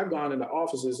business, I've gone into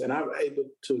offices, and I'm able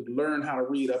to learn how to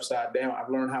read upside down. I've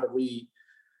learned how to read.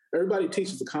 Everybody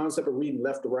teaches the concept of reading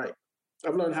left to right.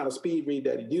 I've learned how to speed read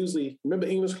that. Usually, remember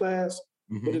English class?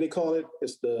 Mm-hmm. What do they call it?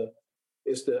 It's the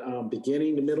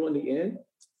beginning, the middle, and the end.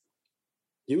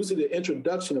 Usually the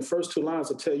introduction, the first two lines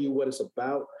will tell you what it's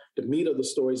about. The meat of the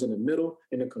story is in the middle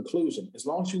and the conclusion. As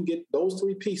long as you can get those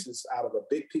three pieces out of a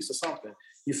big piece of something,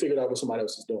 you figured out what somebody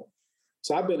else is doing.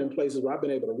 So I've been in places where I've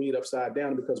been able to read upside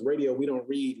down, because radio, we don't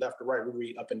read left to right, we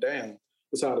read up and down.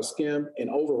 It's how to skim and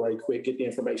overwrite quick, get the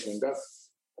information and go.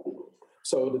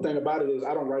 So the thing about it is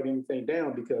I don't write anything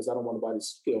down because I don't want nobody to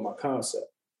steal my concept.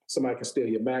 Somebody can steal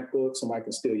your MacBook, somebody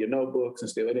can steal your notebooks and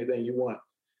steal anything you want.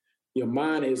 Your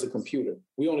mind is a computer.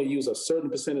 We only use a certain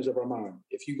percentage of our mind.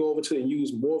 If you go over to and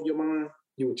use more of your mind,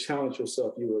 you will challenge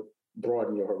yourself. You will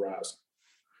broaden your horizon.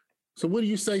 So what do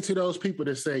you say to those people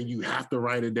that say you have to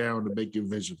write it down to make your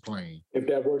vision plain? If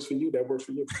that works for you, that works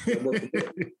for you. That works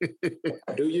for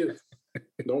me. Do you?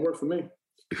 Don't work for me.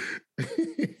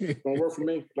 Don't work for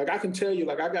me. Like I can tell you,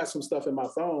 like I got some stuff in my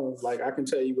phone. Like I can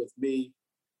tell you with me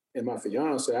and my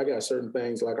fiance, I got certain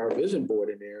things like our vision board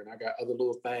in there, and I got other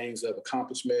little things of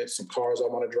accomplishments, some cars I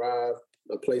want to drive,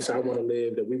 a place I want to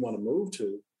live that we want to move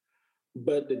to.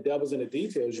 But the devil's in the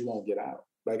details you won't get out.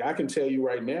 Like I can tell you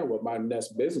right now what my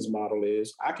next business model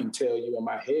is. I can tell you in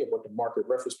my head what the market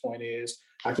reference point is.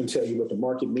 I can tell you what the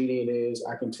market median is.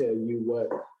 I can tell you what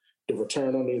the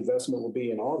return on the investment will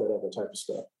be and all that other type of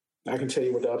stuff. I can tell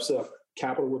you what the upside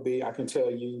capital would be. I can tell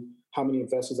you how many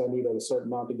investors I need at a certain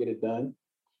amount to get it done.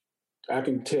 I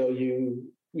can tell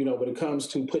you, when it comes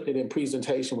to putting it in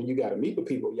presentation, when you got to meet with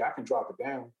people, yeah, I can drop it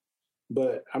down.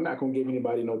 But I'm not going to give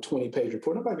anybody no 20-page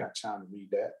report. Nobody got time to read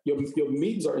that. Your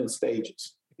meetings are in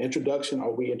stages. Introduction,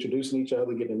 are we introducing each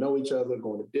other, getting to know each other,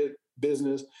 going to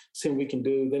business, seeing what we can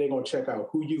do. Then they're going to check out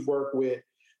who you've worked with.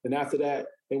 And after that,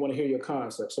 they want to hear your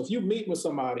concept. So if you meet with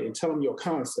somebody and tell them your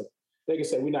concept, they can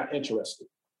say, we're not interested.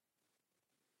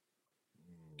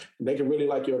 And they can really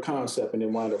like your concept and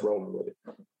then wind up rolling with it.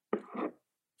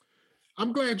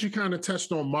 I'm glad you kind of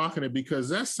touched on marketing, because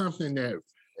that's something that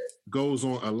goes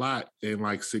on a lot in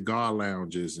like cigar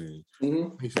lounges and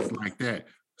places like that.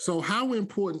 So how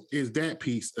important is that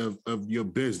piece of your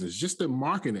business, just the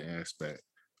marketing aspect,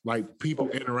 like people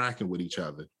interacting with each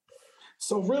other?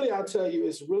 So really, I'll tell you,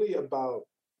 it's really about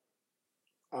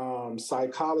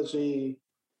psychology.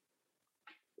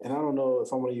 And I don't know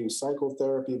if I'm going to use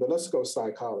psychotherapy, but let's go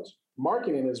psychology.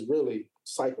 Marketing is really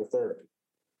psychotherapy.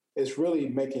 It's really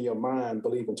making your mind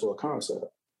believe into a concept.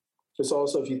 It's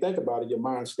also, if you think about it, your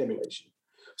mind stimulates you.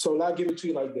 So I'll give it to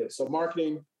you like this. So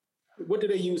marketing, what do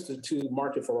they use to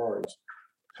market Ferraris,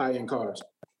 high-end cars?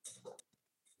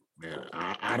 Man,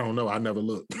 I don't know. I never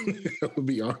looked, to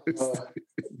be honest.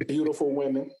 Beautiful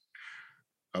women.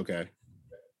 Okay.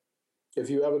 If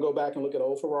you ever go back and look at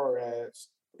old Ferrari ads,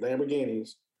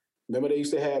 Lamborghinis, remember they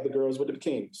used to have the girls with the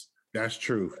bikinis? That's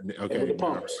true. Okay. And with the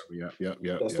pumps. Yeah.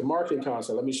 That's the marketing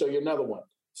concept. Let me show you another one.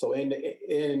 So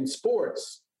in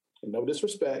sports, and no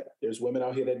disrespect, there's women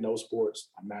out here that know sports.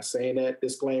 I'm not saying that,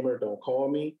 disclaimer, don't call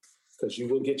me, because you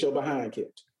will get your behind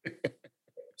kicked.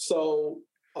 So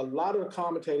a lot of the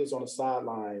commentators on the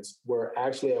sidelines were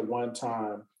actually at one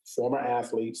time former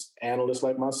athletes, analysts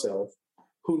like myself,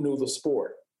 who knew the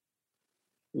sport.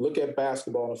 Look at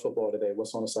basketball and football today.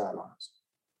 What's on the sidelines?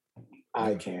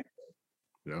 I can't.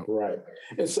 Yeah. Right.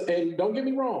 And don't get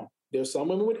me wrong. There's some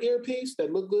women with earpiece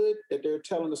that look good that they're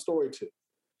telling the story to.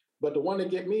 But the one that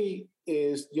get me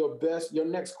is your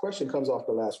next question comes off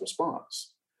the last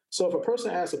response. So if a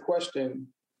person asks a question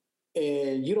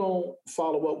and you don't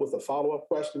follow up with a follow-up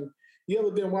question, you ever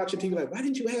been watching TV like, why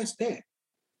didn't you ask that?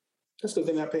 That's because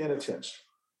they're not paying attention.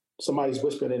 Somebody's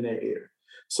whispering in their ear.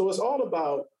 So it's all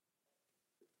about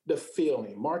the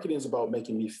feeling. Marketing is about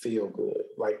making me feel good.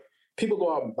 Like people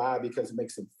go out and buy because it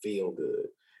makes them feel good.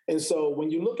 And so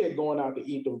when you look at going out to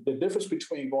eat, the difference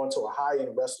between going to a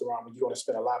high-end restaurant where you're going to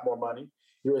spend a lot more money,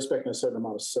 you're expecting a certain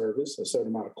amount of service, a certain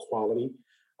amount of quality,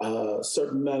 a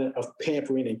certain amount of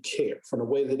pampering and care from the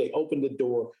way that they open the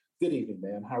door. Good evening,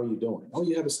 man. How are you doing? Oh,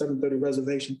 you have a 7:30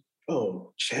 reservation?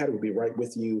 Oh, Chad will be right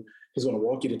with you. He's going to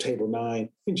walk you to table 9.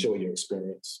 Enjoy your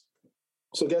experience.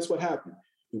 So guess what happened?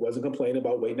 He wasn't complaining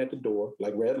about waiting at the door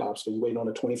like Red Lobster. You waiting on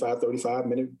a 25,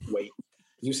 35-minute wait.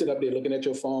 You sit up there looking at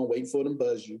your phone, waiting for them to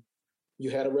buzz you. You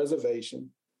had a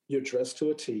reservation. You're dressed to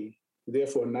a T. You're there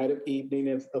for a night of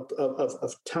evening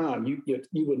of time.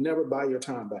 You would never buy your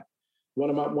time back. One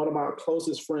of my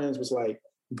closest friends was like,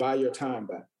 buy your time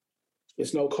back.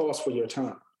 It's no cost for your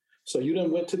time. So you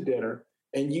then went to dinner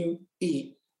and you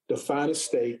eat the finest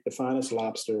steak, the finest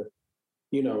lobster,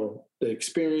 the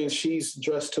experience. She's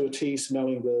dressed to a T,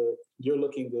 smelling good. You're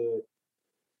looking good.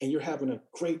 And you're having a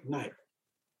great night.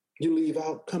 You leave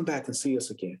out, come back and see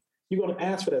us again. You're going to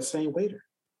ask for that same waiter.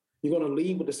 You're going to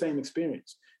leave with the same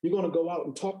experience. You're going to go out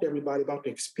and talk to everybody about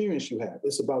the experience you have.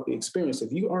 It's about the experience.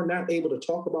 If you are not able to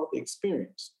talk about the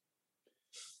experience,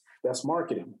 that's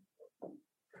marketing.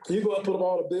 You go and put up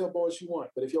all the billboards you want,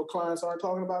 but if your clients aren't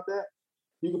talking about that,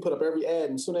 you can put up every ad,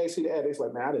 and as soon as they see the ad, it's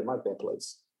like, man, I didn't like that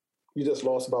place. You just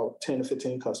lost about 10 to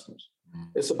 15 customers.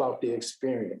 It's about the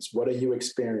experience. What are you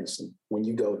experiencing when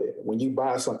you go there? When you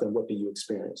buy something, what do you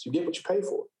experience? You get what you pay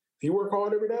for. If you work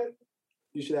hard every day,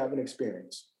 you should have an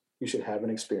experience. You should have an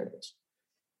experience.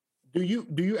 Do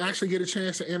you actually get a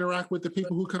chance to interact with the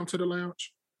people who come to the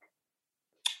lounge?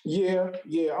 Yeah.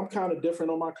 I'm kind of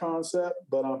different on my concept,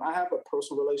 but I have a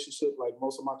personal relationship. Like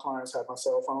most of my clients have my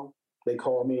cell phone. They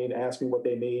call me and ask me what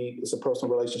they need. It's a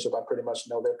personal relationship. I pretty much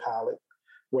know their palate,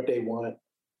 what they want.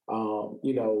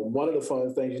 One of the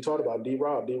fun things you talked about,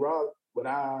 D-Rob, when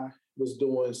I was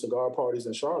doing cigar parties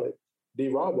in Charlotte,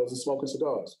 D-Rob wasn't smoking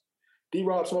cigars.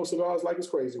 D-Rob smokes cigars like it's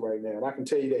crazy right now. And I can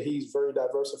tell you that he's very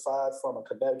diversified from a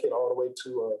Connecticut all the way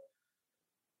to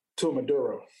a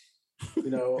Maduro.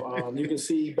 You can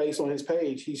see based on his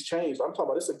page, he's changed. I'm talking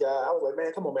about this a guy, I was like,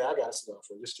 man, come on, man, I got a cigar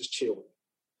for you. Just chill with me.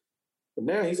 But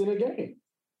now he's in a game.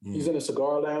 He's in a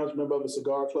cigar lounge, member of a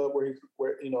cigar club where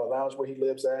a lounge where he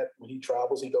lives at. When he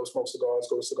travels, he goes smoke cigars,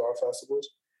 go to cigar festivals.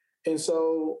 And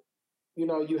so,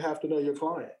 you have to know your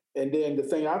client. And then the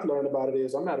thing I've learned about it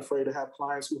is I'm not afraid to have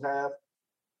clients who have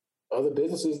other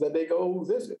businesses that they go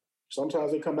visit.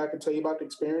 Sometimes they come back and tell you about the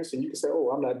experience, and you can say, "Oh,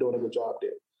 I'm not doing a good job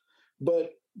there."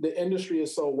 But the industry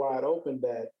is so wide open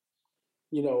that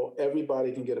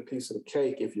everybody can get a piece of the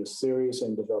cake if you're serious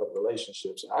and develop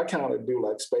relationships. I kind of do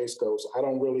like Space Ghost. I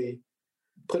don't really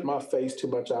put my face too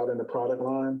much out in the product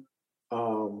line.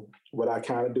 What I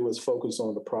kind of do is focus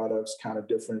on the products, kind of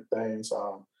different things.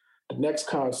 The next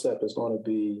concept is going to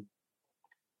be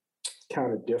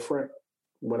kind of different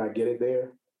when I get it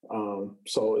there.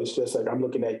 So it's just like I'm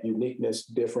looking at uniqueness,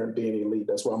 different, being elite.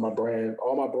 That's why all my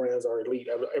brands are elite.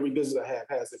 Every business I have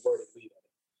has the word elite.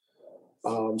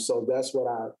 So that's what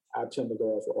I tend to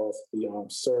go off the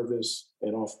service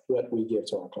and off what we give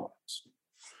to our clients.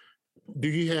 Do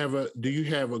you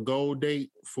have a goal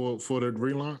date for the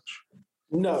relaunch?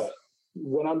 No.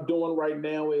 What I'm doing right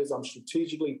now is I'm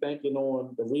strategically thinking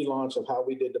on the relaunch of how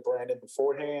we did the branding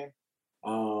beforehand.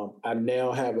 I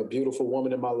now have a beautiful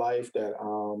woman in my life that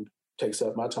takes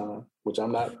up my time, which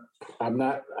I'm not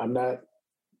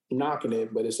knocking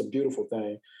it, but it's a beautiful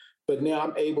thing. But now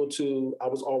I'm able to, I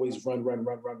was always run.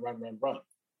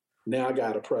 Now I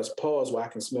got to press pause where I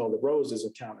can smell the roses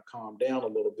and kind of calm down a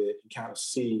little bit and kind of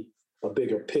see a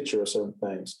bigger picture of certain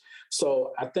things.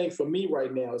 So I think for me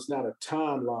right now, it's not a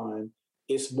timeline.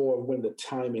 It's more when the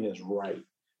timing is right.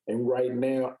 And right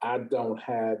now, I don't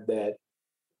have that.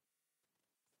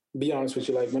 Be honest with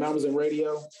you, like when I was in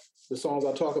radio, the songs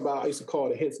I talk about, I used to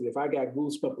call it hits. If I got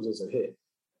Goosebumps, it's a hit.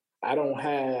 I don't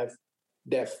have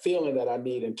that feeling that I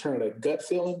need in terms of gut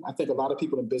feeling. I think a lot of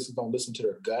people in business don't listen to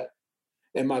their gut.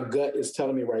 And my gut is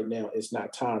telling me right now, it's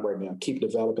not time right now. Keep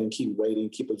developing, keep waiting,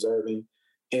 keep observing.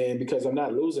 And because I'm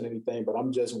not losing anything, but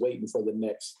I'm just waiting for the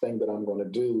next thing that I'm going to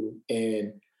do.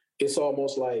 And it's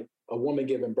almost like a woman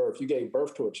giving birth. You gave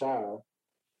birth to a child,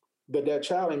 but that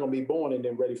child ain't going to be born and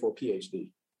then ready for a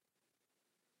PhD.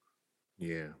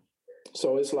 Yeah.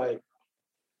 So it's like,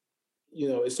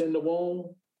 it's in the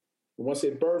womb. Once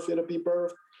it birth, it'll be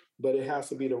birthed, but it has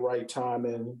to be the right time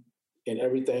and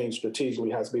everything strategically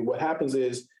has to be. What happens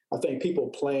is I think people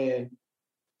plan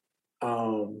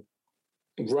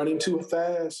running too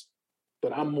fast,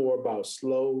 but I'm more about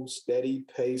slow, steady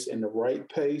pace and the right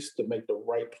pace to make the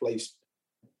right placement.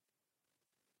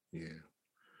 Yeah.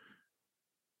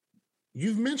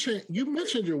 You mentioned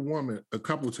your woman a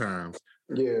couple of times.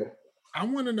 Yeah. I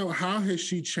want to know, how has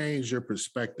she changed your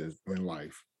perspective in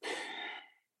life?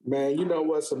 Man, you know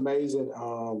what's amazing?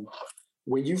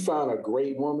 When you find a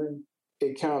great woman,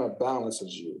 it kind of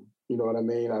balances you. You know what I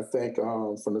mean? I think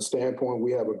from the standpoint,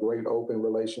 we have a great open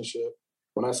relationship.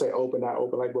 When I say open, not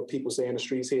open like what people say in the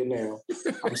streets here now.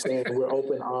 I'm saying we're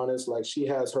open, honest. Like she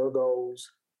has her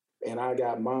goals and I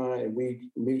got mine, and we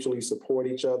mutually support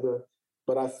each other.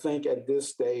 But I think at this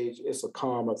stage, it's a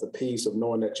calm of the peace of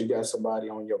knowing that you got somebody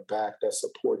on your back that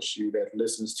supports you, that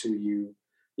listens to you.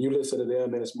 You listen to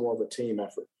them, and it's more of a team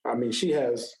effort. I mean, she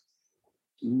has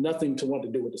nothing to want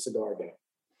to do with the cigar game.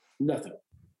 Nothing.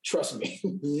 Trust me,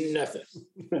 nothing.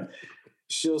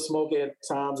 She'll smoke at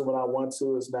times when I want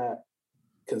to. It's not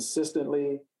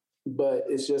consistently, but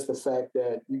it's just the fact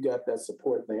that you got that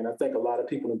support thing. And I think a lot of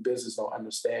people in business don't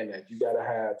understand that. You got to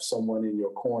have someone in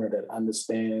your corner that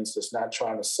understands, that's not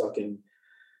trying to suck and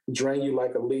drain you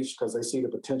like a leash because they see the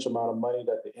potential amount of money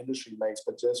that the industry makes,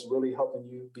 but just really helping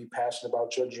you be passionate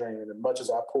about your dream. And as much as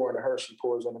I pour into her, she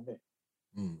pours into me.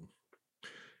 Mm.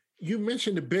 You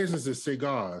mentioned the business of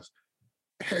cigars.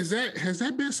 Has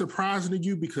that been surprising to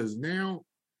you? Because now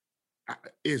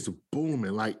it's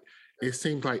booming. Like, it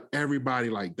seems like everybody,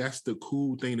 like, that's the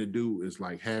cool thing to do, is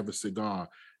like have a cigar,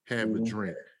 have a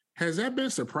drink. Has that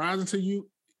been surprising to you?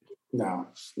 No.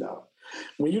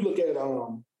 When you look at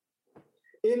and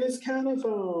it's kind of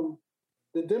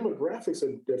the demographics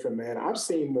are different, man. I've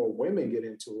seen more women get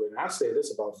into it. And I say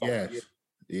this about 5 years.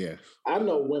 Yes. I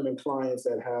know women clients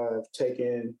that have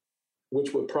taken,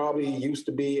 which would probably used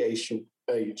to be a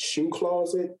shoe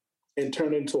closet, and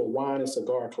turned into a wine and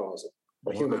cigar closet,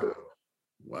 a humidor.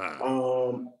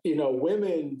 Wow.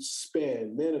 Women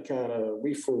spend, men are kind of,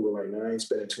 we frugal right now. I ain't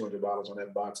spending $200 on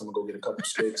that box. I'm gonna go get a couple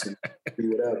sticks and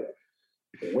do whatever.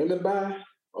 Women buy,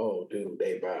 oh dude,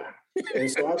 they buy. And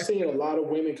so I've seen a lot of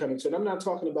women coming to it. I'm not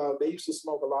talking about, they used to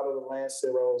smoke a lot of the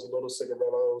Lanceros, little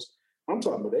cigarillos. I'm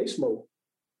talking about they smoke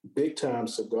big time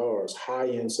cigars,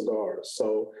 high-end cigars.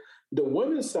 So the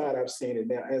women's side, I've seen it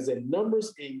now as in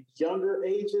numbers in younger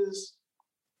ages.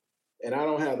 And I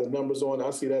don't have the numbers on. I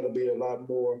see that'll be a lot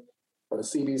more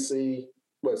CBD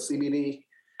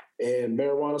and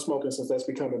marijuana smoking, since that's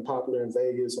becoming popular in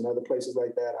Vegas and other places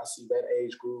like that. I see that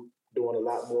age group doing a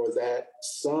lot more of that.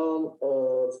 Some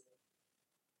of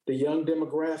the young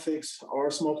demographics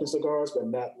are smoking cigars, but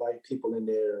not like people in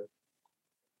their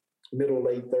middle,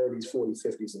 late 30s, 40s,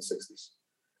 50s, and 60s.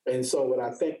 And so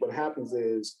what happens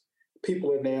is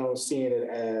people are now seeing it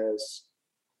as,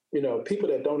 people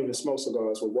that don't even smoke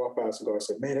cigars will walk by a cigar and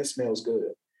say, man, that smells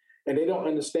good. And they don't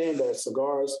understand that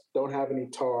cigars don't have any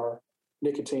tar,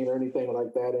 nicotine, or anything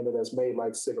like that in it that's made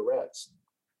like cigarettes.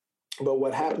 But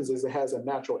what happens is it has a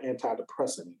natural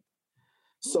antidepressant in it.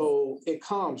 So it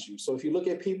calms you. So if you look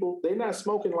at people, they're not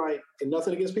smoking like, and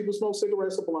nothing against people who smoke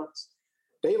cigarettes or blunts.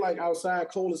 They like outside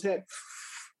cold as heck.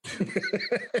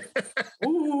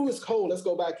 Ooh, it's cold. Let's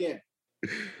go back in.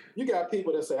 You got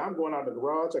people that say, I'm going out in the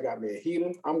garage. I got me a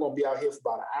heater. I'm going to be out here for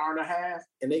about an hour and a half.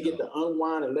 And they get to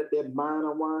unwind and let their mind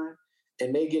unwind.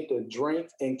 And they get to drink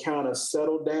and kind of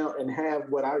settle down and have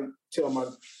what I tell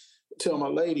my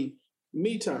lady,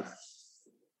 me time.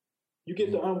 You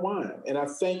get to unwind. And I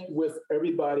think with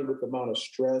everybody with the amount of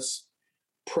stress,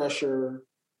 pressure,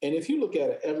 and if you look at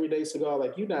an everyday cigar,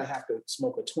 like you not have to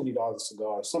smoke a $20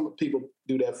 cigar. Some people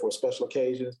do that for special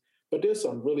occasions, but there's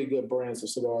some really good brands of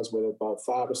cigars with about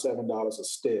 $5 or $7 a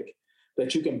stick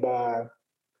that you can buy,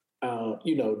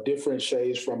 different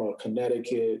shades from a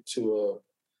Connecticut to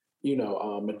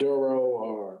a Maduro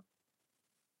or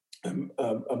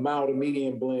a mild to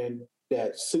medium blend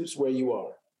that suits where you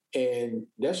are. And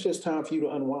that's just time for you to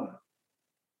unwind,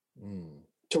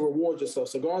 to reward yourself.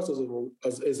 Cigars is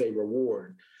a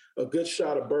reward. A good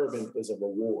shot of bourbon is a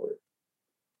reward.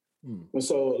 And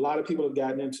so a lot of people have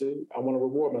gotten into, I want to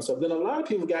reward myself. Then a lot of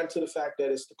people got into the fact that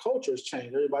the culture has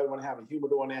changed. Everybody want to have a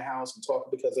humidor in their house and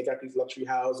talk because they got these luxury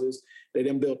houses. They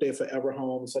didn't build their forever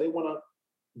home. So they want a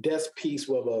desk piece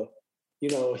with a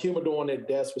humidor on their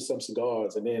desk with some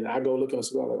cigars. And then I go look at a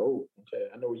cigar like, oh, okay,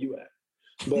 I know where you at.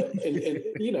 But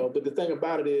but the thing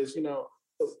about it is,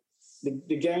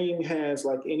 the game has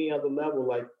like any other level.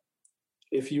 Like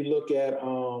if you look at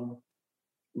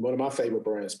one of my favorite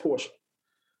brands, Porsche.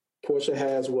 Porsche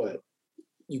has what?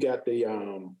 You got the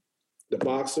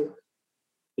Boxer,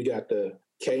 you got the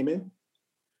Cayman,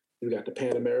 you got the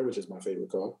Panamera, which is my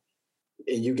favorite car,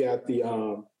 and you got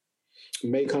the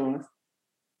Macon.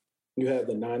 You have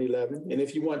the 911, and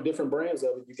if you want different brands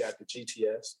of it, you got the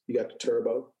GTS, you got the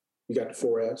Turbo. You got the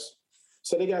 4S.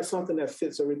 So they got something that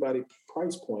fits everybody's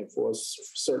price point for a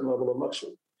certain level of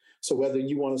luxury. So whether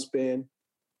you want to spend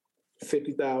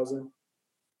 $50,000,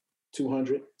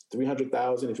 $200,000,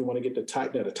 $300,000, if you want to get the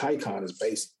Taycan is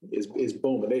basic, is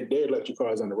booming. Their electric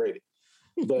car is underrated.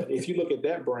 But if you look at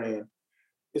that brand,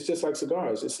 it's just like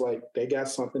cigars. It's like they got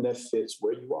something that fits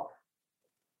where you are.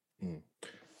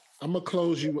 I'm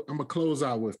gonna close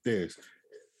out with this.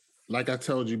 Like I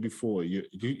told you before,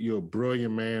 you're a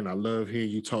brilliant man. I love hearing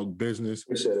you talk business.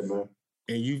 Appreciate it, man.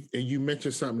 And you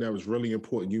mentioned something that was really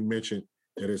important. You mentioned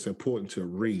that it's important to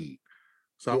read.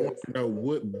 So I want to know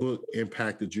what book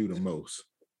impacted you the most.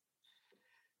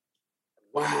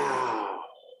 Wow.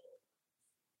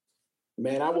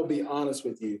 Man, I will be honest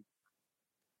with you.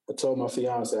 I told my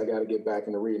fiance I got to get back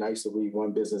into reading. I used to read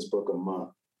one business book a month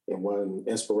and one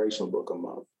inspirational book a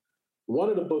month. One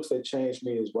of the books that changed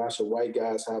me is Why Should White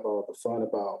Guys Have All the Fun,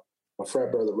 about my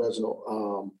frat brother,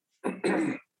 Reginald.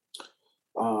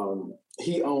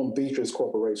 He owned Beatrice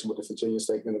Corporation with the Virginia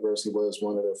State University, was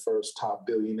one of the first top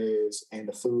billionaires in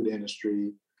the food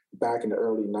industry back in the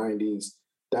early 90s,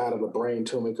 died of a brain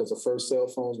tumor because the first cell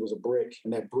phones was a brick,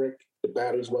 and that brick, the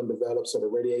batteries wasn't developed, so the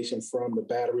radiation from the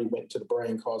battery went to the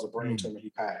brain, caused a brain tumor, he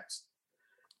passed.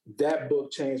 That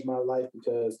book changed my life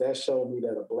because that showed me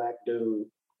that a Black dude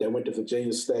that went to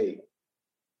Virginia State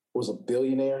was a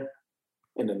billionaire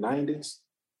in the 90s,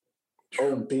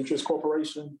 owned Beatrice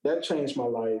Corporation. That changed my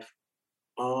life.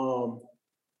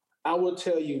 I will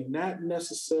tell you, not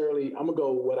necessarily, I'm gonna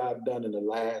go with what I've done in the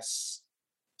last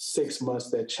 6 months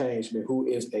that changed me, who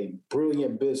is a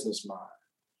brilliant business mind.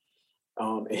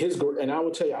 And I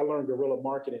will tell you, I learned guerrilla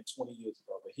marketing 20 years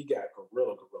ago, but he got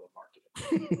guerrilla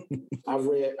marketing.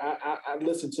 I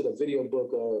listened to the video book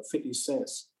of 50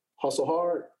 Cent's Hustle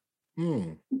Hard.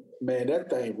 Man, that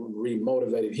thing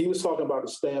remotivated. He was talking about the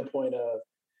standpoint of,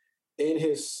 in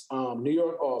his New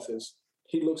York office,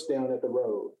 he looks down at the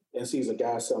road and sees a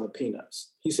guy selling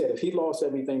peanuts. He said if he lost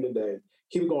everything today,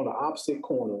 he would go on the opposite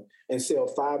corner and sell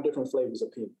 5 different flavors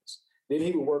of peanuts. Then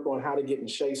he would work on how to get in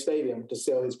Shea Stadium to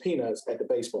sell his peanuts at the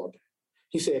baseball game.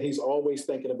 He said he's always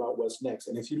thinking about what's next.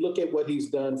 And if you look at what he's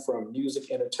done from music,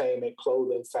 entertainment,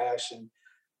 clothing, fashion,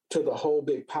 to the whole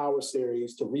big Power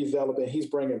series, to redeveloping, he's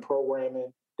bringing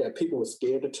programming that people were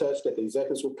scared to touch, that the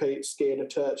executives were scared to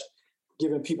touch,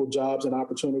 giving people jobs and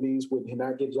opportunities when he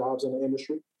not get jobs in the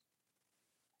industry.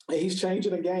 And he's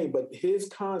changing the game, but his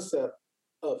concept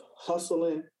of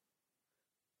hustling,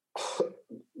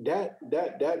 that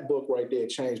book right there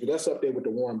changed me. That's up there with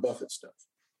the Warren Buffett stuff.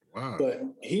 Wow. But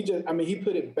he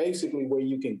put it basically where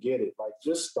you can get it. Like,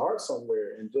 just start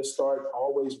somewhere and just start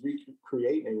always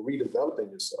recreating and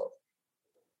redeveloping yourself.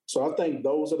 So I think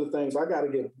those are the things. I got to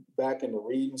get back into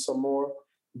reading some more.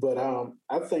 But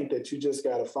I think that you just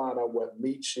got to find out what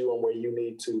meets you and where you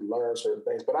need to learn certain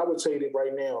things. But I would say that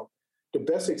right now, the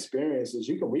best experience is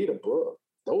you can read a book.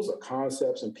 Those are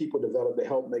concepts and people develop to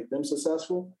help make them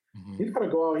successful. Mm-hmm. You got to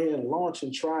go out here and launch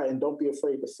and try, and don't be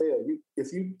afraid to fail.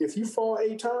 If you fall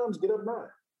 8 times, get up 9.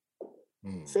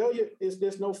 Mm. Failure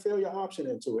there's no failure option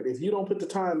into it. If you don't put the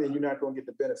time in, you're not going to get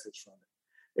the benefits from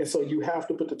it. And so you have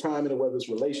to put the time in, whether it's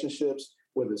relationships,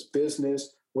 whether it's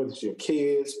business, whether it's your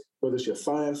kids, whether it's your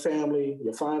family,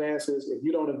 your finances. If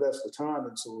you don't invest the time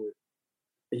into it,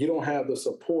 and you don't have the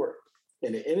support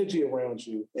and the energy around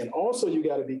you, and also you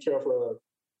got to be careful of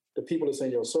the people that's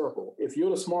in your circle. If you're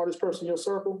the smartest person in your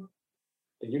circle,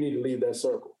 then you need to leave that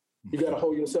circle. You got to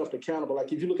hold yourself accountable.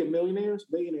 Like, if you look at millionaires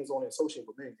only associate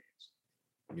with millionaires.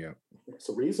 Yeah. It's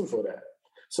a reason for that.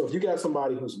 So if you got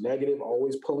somebody who's negative,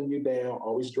 always pulling you down,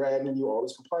 always dragging you,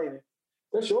 always complaining,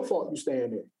 that's your fault you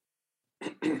stand there.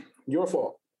 Your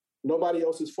fault. Nobody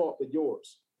else's fault but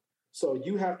yours. So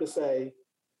you have to say,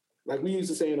 like we used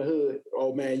to say in the hood,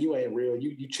 oh man, you ain't real.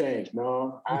 You changed.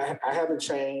 No, I haven't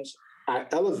changed. I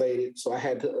elevated, so I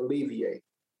had to alleviate.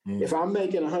 Mm. If I'm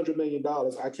making $100 million,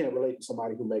 I can't relate to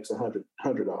somebody who makes $100.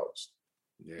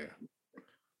 Yeah.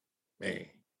 Man,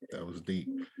 that was deep.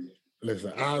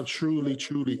 Listen, I truly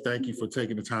thank you for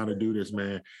taking the time to do this,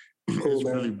 man. Cool,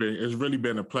 it's really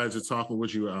been a pleasure talking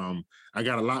with you. I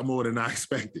got a lot more than I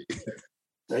expected.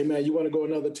 Hey man, you want to go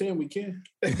another 10? We can.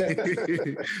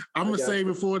 I'm gonna save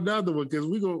it for another one because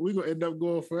we gonna end up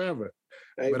going forever.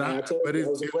 Hey, but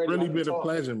it's really been a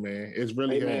pleasure, man. It's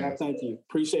really man, I thank you.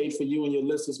 Appreciate for you and your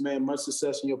listeners, man. Much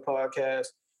success in your podcast.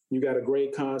 You got a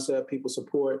great concept. People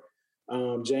support.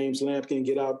 James Lampkin,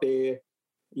 get out there.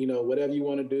 You know, whatever you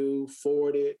want to do,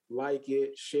 forward it, like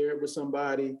it, share it with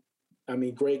somebody. I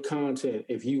mean, great content.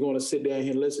 If you're going to sit down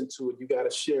here and listen to it, you got to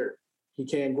share it. He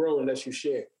can't grow unless you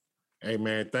share. Hey,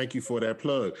 man, thank you for that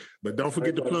plug. But don't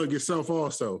forget to plug yourself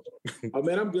also. Oh,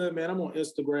 man, I'm good, man. I'm on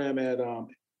Instagram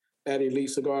at Elite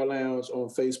Cigar Lounge, on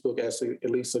Facebook at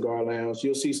Elite Cigar Lounge.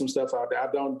 You'll see some stuff out there. I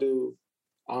don't do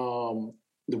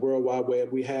the World Wide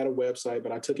Web. We had a website,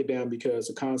 but I took it down because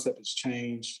the concept has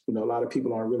changed. You know, a lot of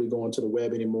people aren't really going to the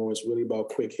web anymore. It's really about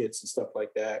quick hits and stuff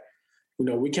like that. You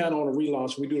know, we count on a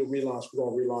relaunch. We do a relaunch. We're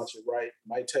going to relaunch it right. It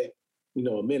might take,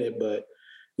 a minute, but,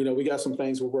 we got some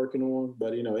things we're working on.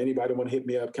 But, anybody want to hit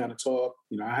me up, kind of talk.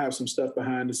 I have some stuff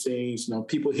behind the scenes.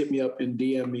 People hit me up and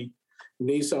DM me.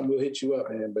 Need something, we'll hit you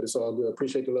up, man. But it's all good.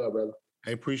 Appreciate the love, brother.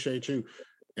 I appreciate you.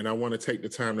 And I want to take the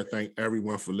time to thank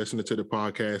everyone for listening to the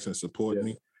podcast and supporting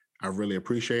me. I really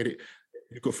appreciate it.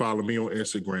 You can follow me on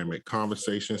Instagram at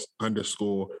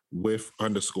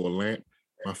conversations_with_Lamp.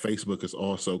 My Facebook is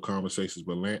also Conversations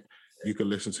with Lamp. You can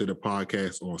listen to the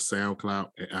podcast on SoundCloud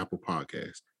and Apple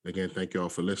Podcasts. Again, thank you all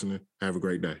for listening. Have a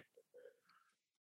great day.